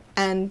vulnerable,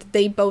 and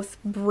they both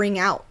bring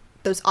out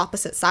those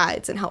opposite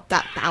sides and help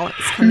that balance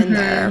come in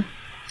there.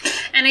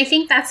 And I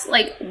think that's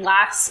like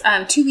last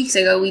 2 weeks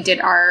ago we did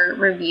our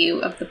review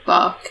of the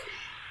book,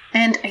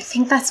 and I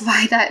think that's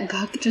why that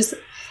book just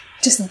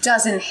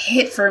doesn't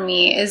hit for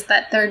me, is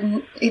that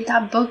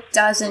that book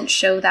doesn't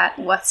show that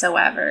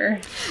whatsoever.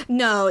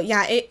 No,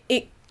 yeah,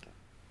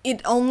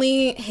 it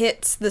only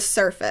hits the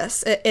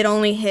surface. It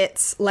only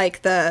hits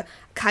like the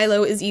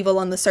Kylo is evil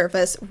on the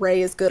surface,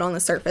 Rey is good on the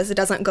surface. It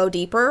doesn't go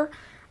deeper.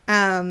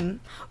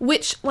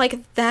 Which,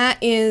 like, that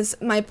is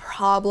my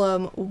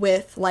problem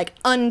with, like,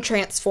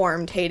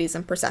 untransformed Hades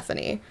and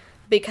Persephone,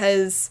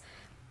 because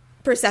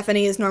Persephone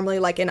is normally,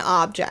 like, an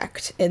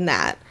object in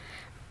that.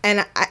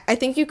 And I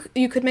think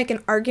you could make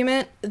an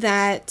argument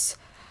that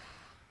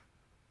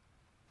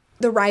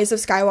The Rise of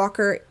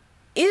Skywalker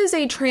is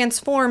a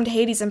transformed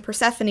Hades and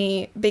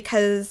Persephone,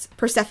 because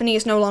Persephone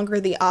is no longer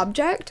the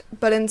object,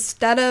 but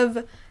instead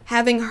of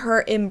having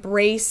her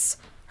embrace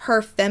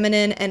her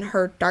feminine and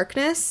her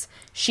darkness,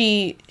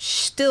 she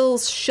still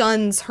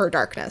shuns her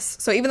darkness.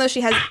 So even though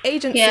she has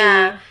agency,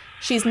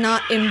 she's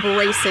not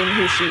embracing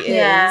who she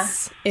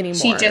is anymore.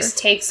 She just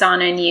takes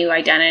on a new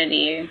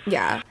identity.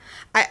 Yeah.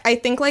 I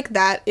think, like,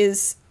 that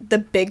is the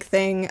big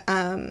thing.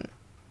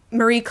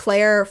 Marie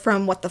Claire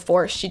from What the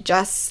Force, she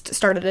just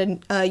started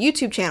a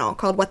YouTube channel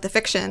called What the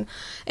Fiction,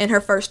 and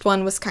her first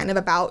one was kind of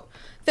about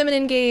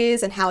feminine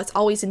gaze and how it's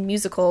always in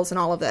musicals and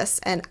all of this.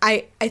 And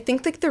I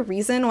think, like, the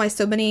reason why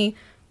so many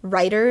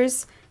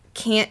writers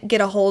can't get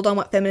a hold on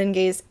what feminine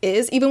gaze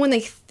is, even when they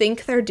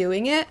think they're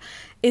doing it,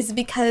 is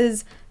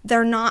because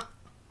they're not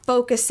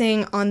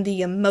focusing on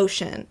the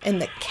emotion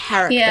and the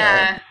character.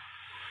 Yeah.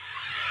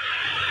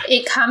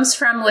 It comes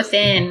from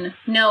within.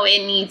 No,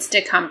 it needs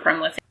to come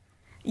from within.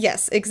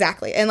 Yes,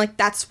 exactly. And, like,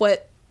 that's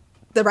what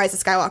The Rise of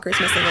Skywalker is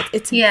missing.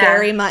 It's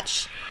very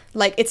much,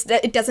 like,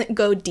 it doesn't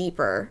go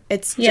deeper.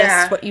 It's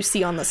just what you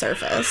see on the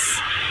surface.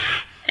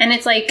 And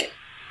it's like,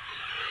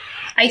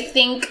 I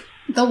think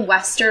the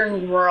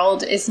Western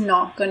world is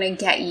not going to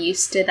get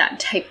used to that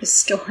type of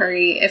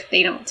story if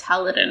they don't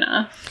tell it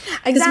enough.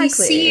 Exactly. Because we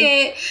see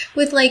it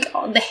with, like,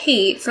 the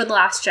hate for The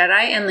Last Jedi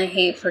and the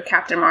hate for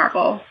Captain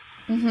Marvel.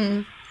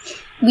 Mm-hmm.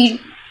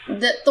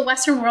 The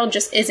Western world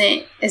just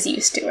isn't as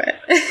used to it.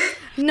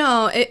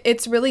 No,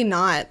 it's really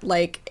not.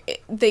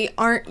 Like, they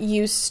aren't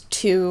used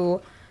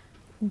to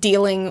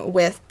dealing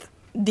with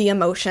the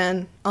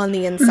emotion on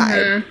the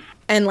inside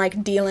and,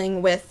 like,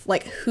 dealing with,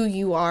 like, who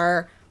you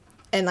are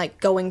and,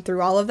 like, going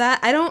through all of that.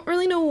 I don't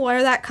really know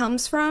where that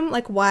comes from,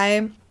 like,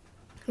 why,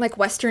 like,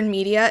 Western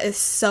media is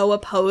so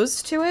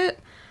opposed to it.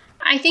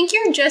 I think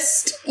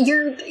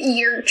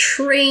you're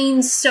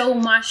trained so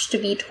much to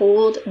be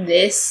told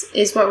this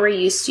is what we're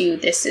used to,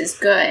 this is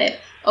good.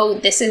 Oh,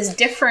 this is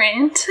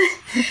different,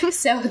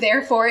 so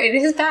therefore it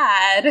is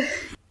bad.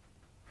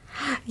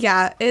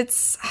 Yeah,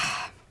 it's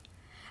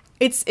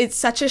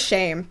such a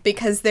shame,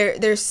 because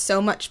there's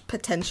so much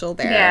potential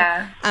there.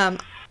 Yeah.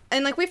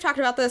 And, like, we've talked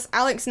about this,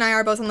 Alex and I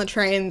are both on the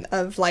train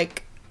of,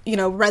 like, you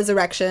know,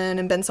 resurrection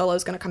and Ben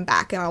Solo's going to come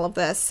back and all of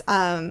this.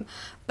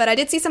 But I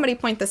did see somebody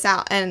point this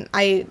out, and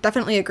I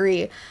definitely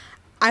agree.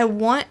 I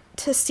want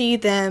to see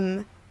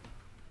them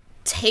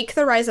take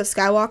The Rise of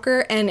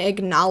Skywalker and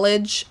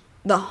acknowledge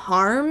the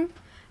harm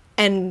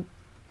and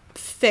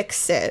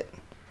fix it.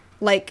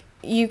 Like,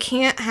 you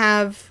can't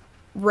have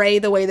Rey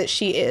the way that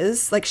she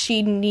is. Like,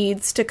 she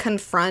needs to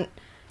confront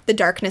the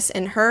darkness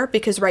in her,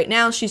 because right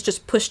now she's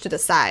just pushed it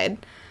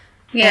aside.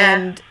 Yeah.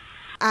 And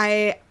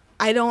I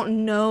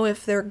don't know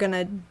if they're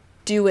gonna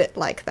do it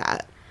like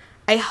that.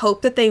 I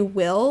hope that they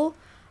will,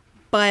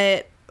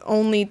 but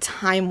only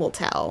time will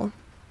tell.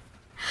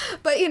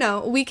 But, you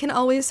know, we can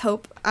always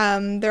hope.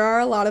 There are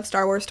a lot of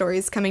Star Wars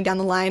stories coming down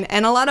the line,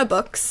 and a lot of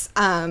books.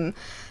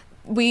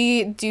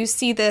 We do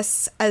see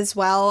this as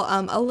well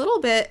a little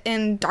bit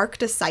in Dark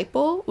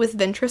Disciple with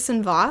Ventress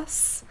and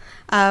Voss.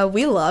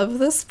 We love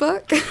this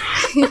book.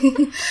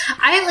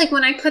 I, like,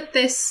 when I put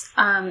this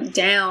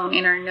down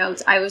in our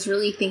notes, I was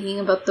really thinking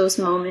about those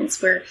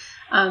moments where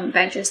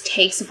Ventress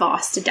takes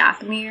Voss to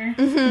Dathomir.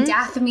 Mm-hmm.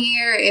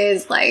 Dathomir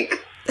is,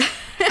 like,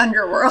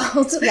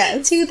 underworld to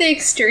the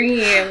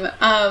extreme,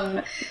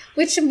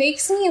 which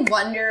makes me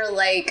wonder,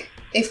 like,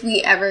 if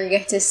we ever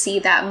get to see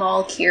that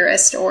Maul Kira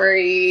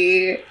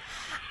story,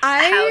 how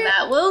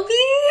that will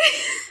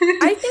be.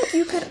 I think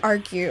you could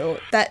argue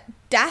that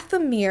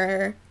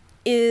Dathomir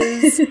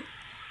is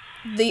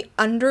the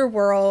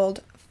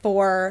underworld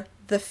for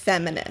the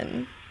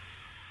feminine.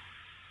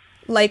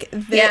 Like,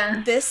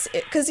 this,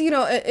 because, you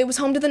know, it was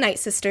home to the Night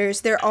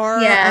Sisters. There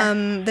are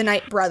the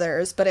Night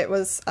Brothers, but it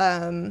was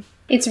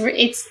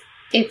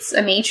it's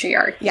a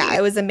matriarchy. Yeah,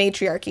 it was a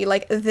matriarchy.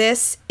 Like,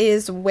 this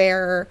is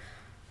where,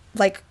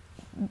 like,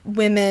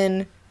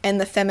 women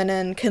and the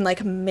feminine can,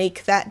 like,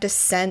 make that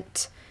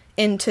descent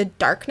into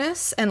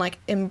darkness and, like,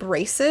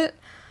 embrace it.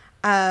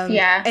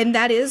 And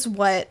that is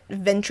what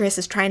Ventress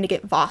is trying to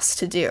get Voss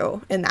to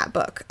do in that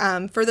book.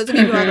 For those of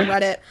you who haven't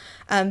read it,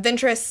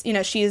 Ventress, you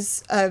know,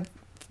 she's a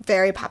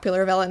very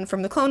popular villain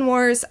from the Clone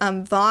Wars.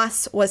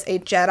 Voss was a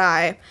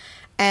Jedi,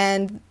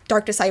 and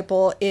Dark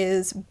Disciple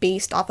is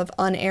based off of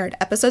unaired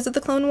episodes of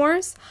the Clone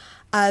Wars.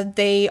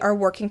 They are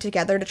working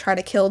together to try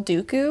to kill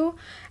Dooku,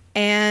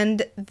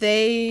 and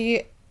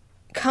they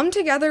come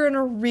together in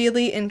a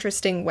really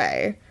interesting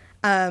way.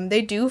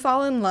 They do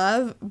fall in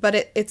love,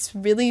 but it's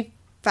really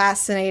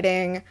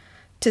fascinating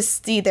to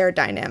see their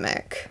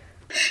dynamic.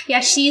 Yeah,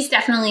 she's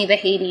definitely the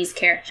Hades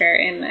character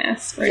in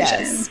this version.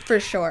 Yes, for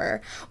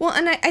sure. Well,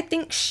 and I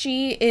think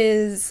she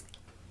is,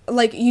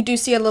 like, you do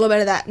see a little bit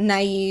of that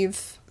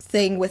naive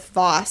thing with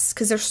Voss,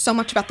 because there's so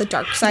much about the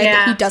dark side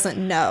that he doesn't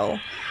know.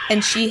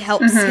 And she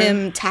helps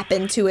him tap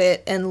into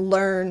it and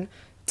learn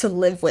to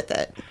live with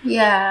it.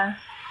 Yeah.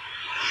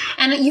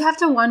 And you have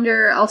to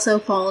wonder also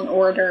Fallen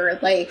Order,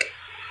 like,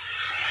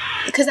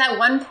 because at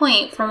one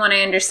point, from what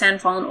I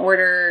understand, Fallen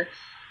Order,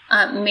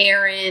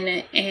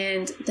 Marin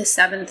and the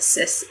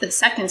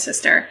second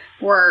sister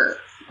were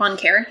one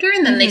character,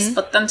 and then they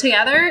split them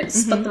together,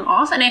 split them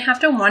off, and I have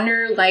to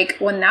wonder, like,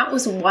 when that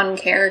was one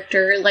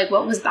character, like,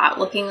 what was that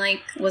looking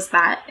like? Was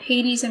that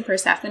Hades and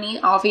Persephone?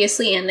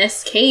 Obviously, in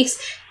this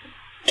case,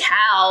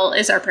 Cal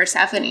is our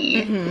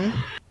Persephone.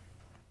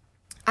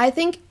 I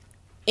think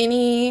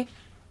any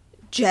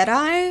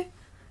Jedi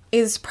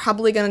is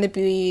probably going to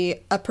be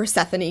a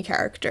Persephone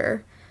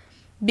character,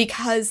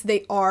 because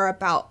they are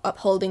about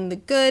upholding the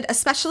good,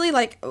 especially,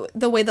 like,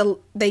 the way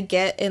they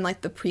get in, like,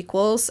 the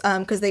prequels,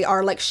 because they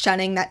are, like,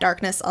 shunning that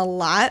darkness a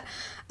lot.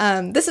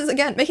 This is,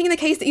 again, making the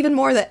case even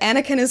more that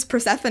Anakin is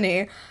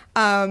Persephone,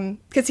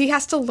 because he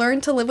has to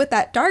learn to live with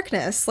that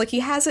darkness. Like,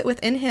 he has it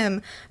within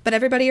him, but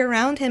everybody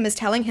around him is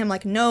telling him,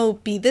 like, no,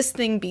 be this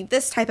thing, be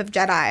this type of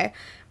Jedi,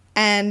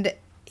 and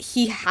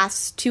he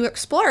has to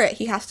explore it.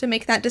 He has to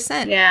make that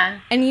descent.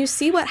 Yeah. And you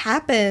see what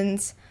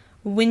happens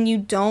when you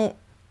don't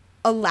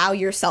allow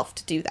yourself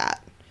to do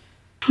that.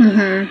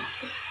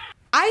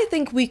 I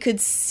think we could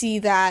see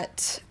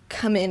that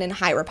come in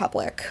High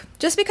Republic,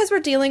 just because we're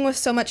dealing with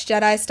so much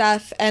Jedi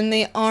stuff, and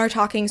they are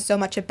talking so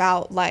much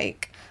about,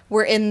 like,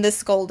 we're in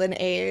this golden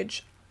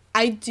age.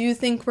 I do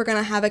think we're going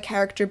to have a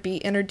character be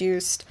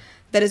introduced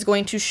that is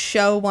going to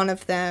show one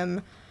of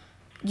them,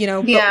 you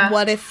know, but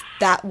what if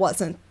that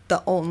wasn't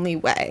the only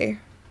way?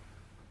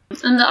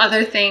 And the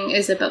other thing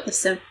is about the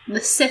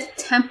Sith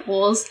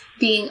temples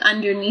being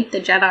underneath the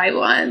Jedi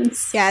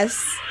ones.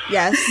 Yes.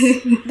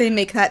 They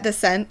make that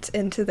descent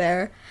into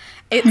there.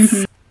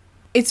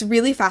 It's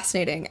really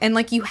fascinating. And,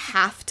 like, you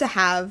have to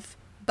have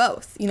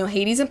both. You know,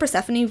 Hades and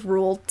Persephone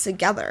rule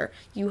together.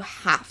 You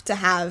have to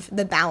have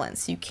the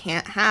balance. You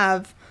can't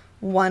have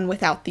one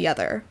without the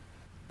other.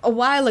 A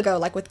while ago,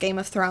 like with Game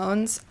of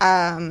Thrones,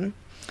 Sansa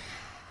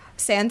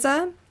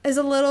is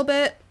a little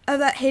bit of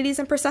that Hades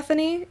and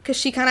Persephone, because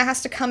she kind of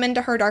has to come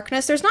into her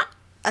darkness. There's not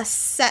a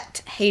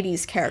set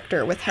Hades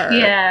character with her.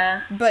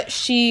 Yeah. But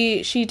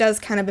she does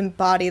kind of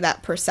embody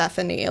that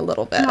Persephone a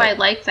little bit. Oh, I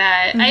like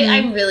that. I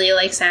really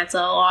like Sansa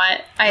a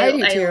lot. I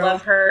do too.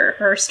 love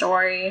her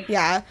story.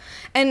 Yeah.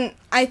 And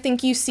I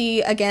think you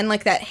see, again,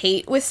 like, that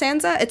hate with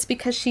Sansa. It's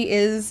because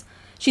she's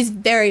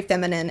very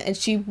feminine, and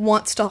she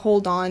wants to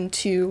hold on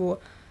to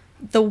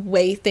the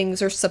way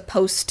things are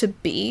supposed to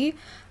be,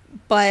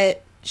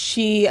 but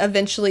she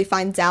eventually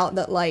finds out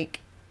that,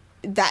 like,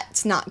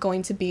 that's not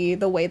going to be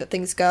the way that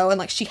things go, and,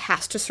 like, she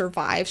has to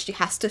survive, she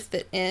has to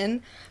fit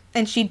in,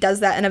 and she does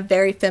that in a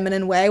very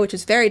feminine way, which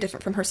is very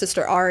different from her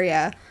sister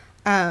Arya,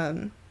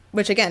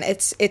 which, again,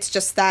 it's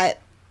just that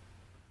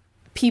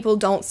people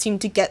don't seem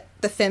to get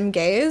the femme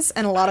gaze,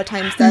 and a lot of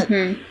times that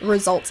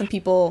results in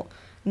people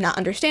not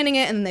understanding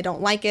it, and they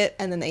don't like it,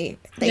 and then they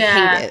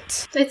hate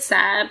it. It's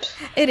sad.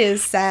 It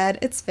is sad.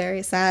 It's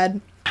very sad.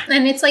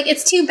 And it's like,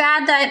 it's too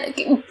bad that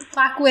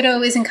Black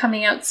Widow isn't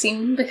coming out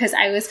soon, because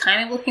I was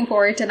kind of looking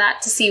forward to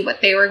that, to see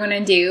what they were going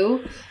to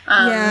do.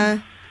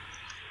 Not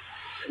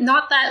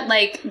that,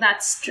 like,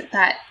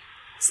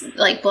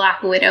 like,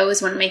 Black Widow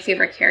is one of my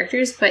favorite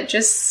characters, but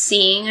just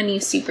seeing a new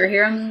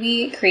superhero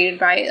movie created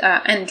by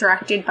and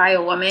directed by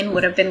a woman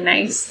would have been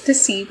nice to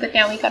see, but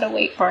now we gotta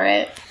wait for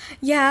it.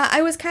 Yeah,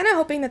 I was kind of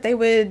hoping that they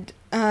would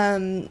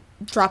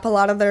drop a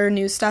lot of their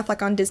new stuff,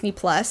 like, on Disney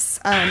Plus,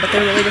 but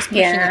they're really just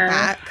pushing it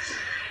back.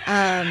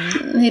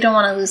 They don't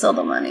want to lose all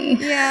the money.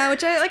 Yeah,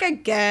 which I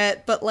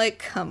get, but, like,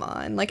 come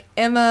on. Like,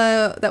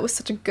 Emma, that was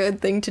such a good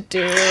thing to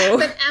do.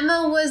 But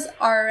Emma was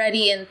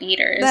already in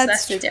theaters.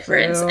 That's the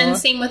difference. True. And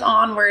same with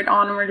Onward.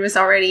 Onward was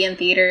already in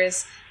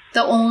theaters.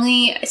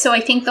 So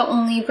I think the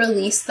only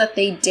release that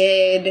they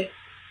did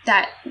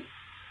that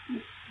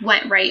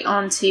went right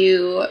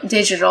onto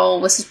digital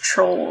was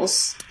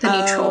Trolls, the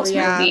new Trolls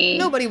movie.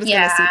 Nobody was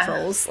going to see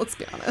Trolls, let's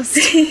be honest.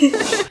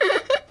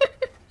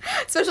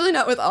 Especially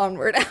not with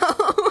Onward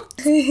out.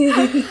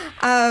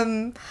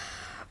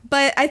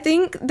 But I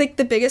think, like,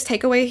 the biggest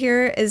takeaway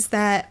here is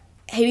that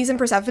Hades and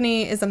Persephone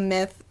is a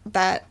myth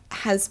that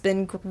has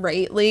been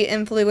greatly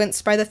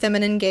influenced by the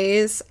feminine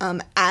gaze,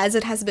 as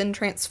it has been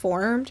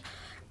transformed.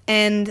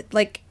 And,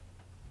 like,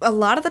 a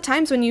lot of the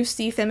times when you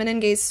see feminine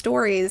gaze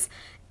stories,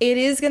 it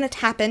is going to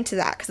tap into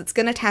that, because it's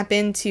going to tap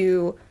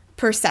into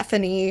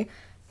Persephone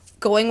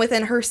going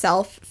within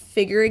herself,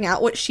 figuring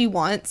out what she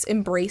wants,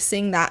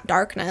 embracing that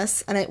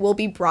darkness, and it will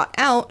be brought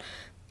out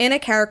in a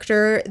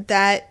character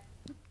that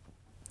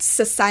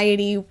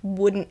society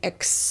wouldn't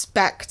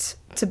expect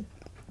to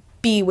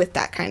be with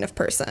that kind of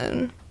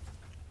person.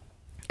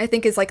 I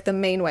think is like the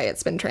main way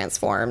it's been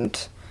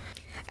transformed.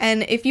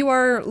 And if you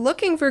are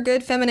looking for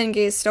good feminine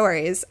gaze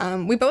stories,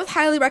 we both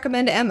highly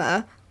recommend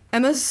Emma.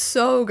 Emma's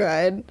so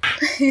good.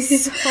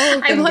 So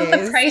I want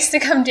the price to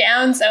come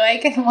down so I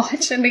can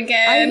watch it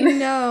again. I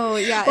know,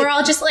 yeah. Or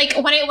I'll just, like,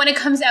 when it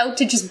comes out,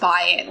 to just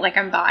buy it. Like,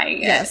 I'm buying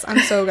it. Yes, I'm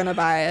so gonna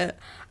buy it.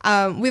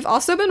 We've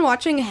also been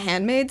watching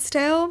Handmaid's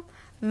Tale.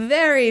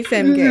 Very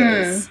femme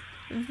gaze.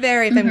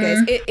 Very femme gaze.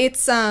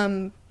 It's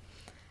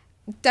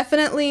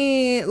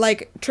definitely,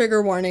 like,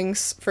 trigger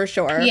warnings for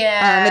sure.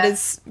 Yeah. It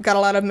has got a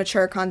lot of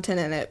mature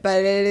content in it, but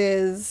it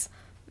is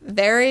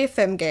very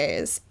femme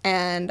gaze.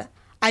 And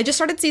I just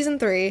started season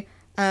 3.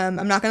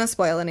 I'm not going to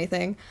spoil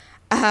anything.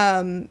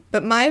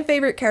 But my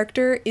favorite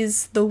character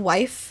is the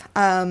wife,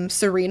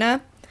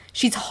 Serena.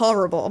 She's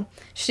horrible.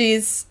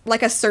 She's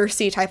like a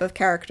Cersei type of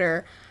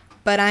character.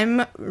 But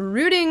I'm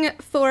rooting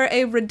for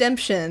a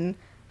redemption.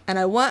 And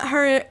I want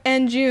her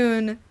and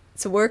June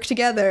to work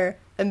together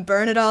and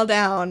burn it all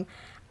down.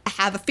 I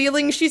have a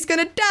feeling she's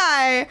going to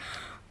die.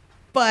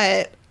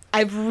 But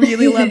I've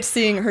really loved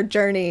seeing her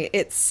journey.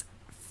 It's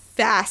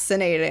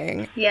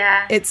fascinating.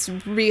 Yeah. It's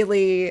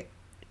really,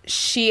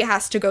 she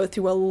has to go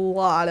through a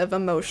lot of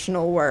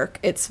emotional work.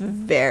 It's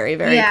very,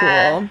 very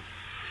cool.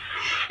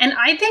 And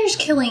I binged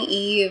Killing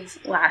Eve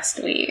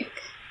last week.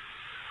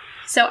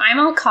 So I'm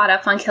all caught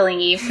up on Killing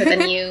Eve for the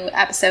new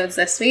episodes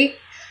this week.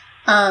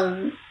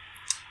 And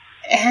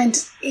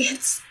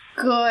it's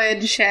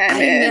good,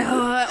 Shannon.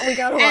 I know. We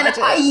gotta watch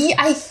it.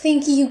 I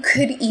think you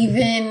could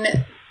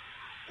even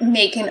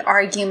make an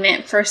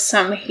argument for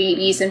some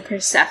Hades and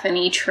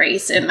Persephone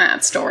trace in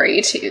that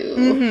story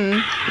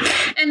too.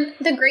 And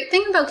the great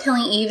thing about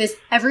Killing Eve is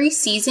every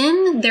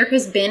season there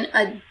has been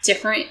a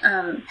different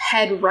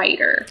head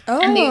writer,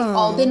 and they've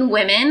all been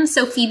women.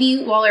 So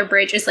Phoebe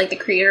Waller-Bridge is like the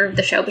creator of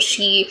the show, but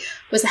she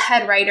was the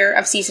head writer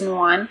of season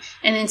 1,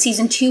 and then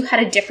season 2 had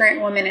a different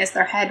woman as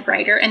their head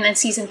writer, and then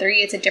season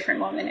 3 it's a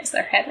different woman as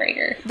their head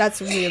writer. That's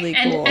really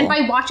cool. And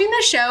by watching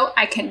the show,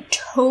 I can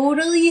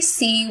totally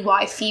see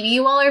why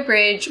Phoebe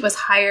Waller-Bridge was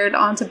hired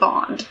onto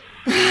Bond.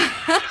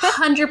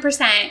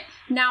 100%.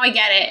 Now I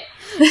get it.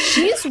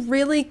 She's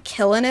really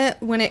killing it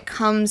when it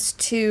comes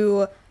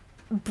to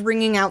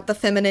bringing out the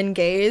feminine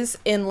gaze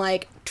in,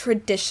 like,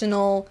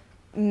 traditional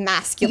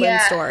masculine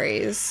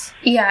stories.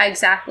 Yeah,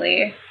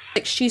 exactly.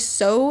 Like, she's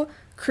so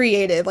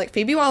creative. Like,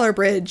 Phoebe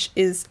Waller-Bridge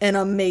is an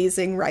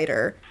amazing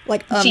writer.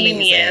 Like, amazing.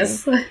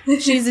 Genius.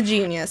 She's a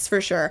genius,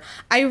 for sure.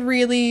 I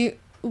really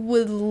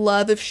would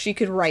love if she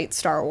could write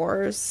Star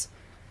Wars.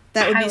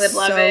 That would be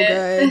so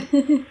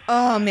good.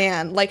 Oh,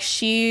 man. Like,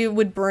 she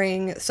would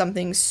bring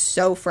something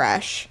so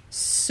fresh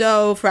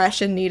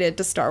and needed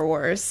to Star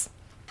Wars.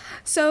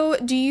 So,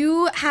 do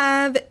you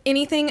have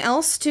anything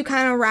else to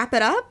kind of wrap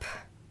it up?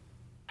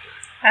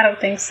 I don't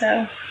think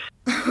so.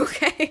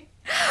 Okay.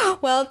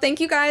 Well, thank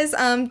you guys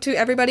to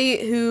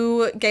everybody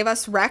who gave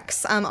us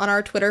Rex on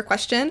our Twitter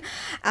question.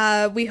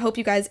 We hope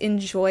you guys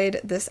enjoyed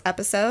this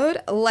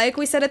episode. Like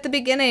we said at the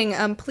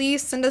beginning,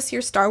 please send us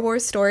your Star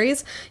Wars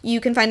stories.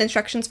 You can find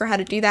instructions for how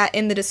to do that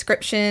in the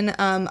description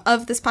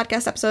of this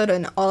podcast episode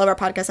and all of our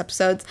podcast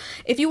episodes.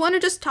 If you want to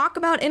just talk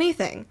about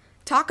anything,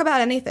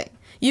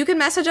 you can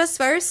message us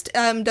first.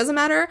 Doesn't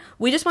matter.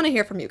 We just want to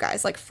hear from you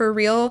guys. Like, for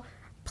real,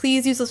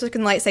 please use Lipstick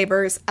and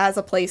Lightsabers as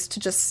a place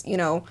to just,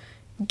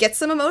 get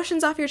some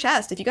emotions off your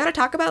chest. If you got to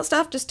talk about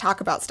stuff, just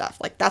talk about stuff.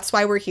 Like, that's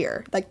why we're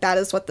here. Like, that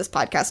is what this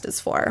podcast is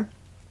for.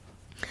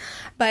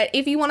 But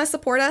if you want to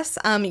support us,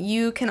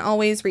 you can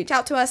always reach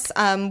out to us.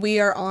 We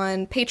are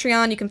on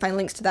Patreon. You can find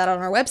links to that on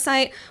our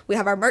website. We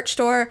have our merch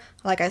store.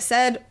 Like I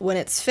said, when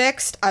it's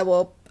fixed, I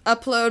will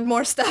upload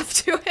more stuff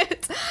to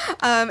it.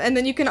 And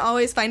then you can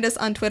always find us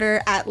on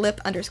Twitter at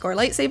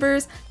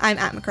lip_lightsabers. I'm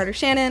at McCarter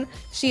Shannon.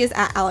 She is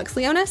at Alex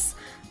Leonis.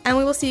 And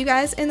we will see you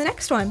guys in the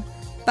next one.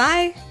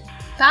 Bye!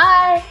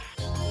 Bye!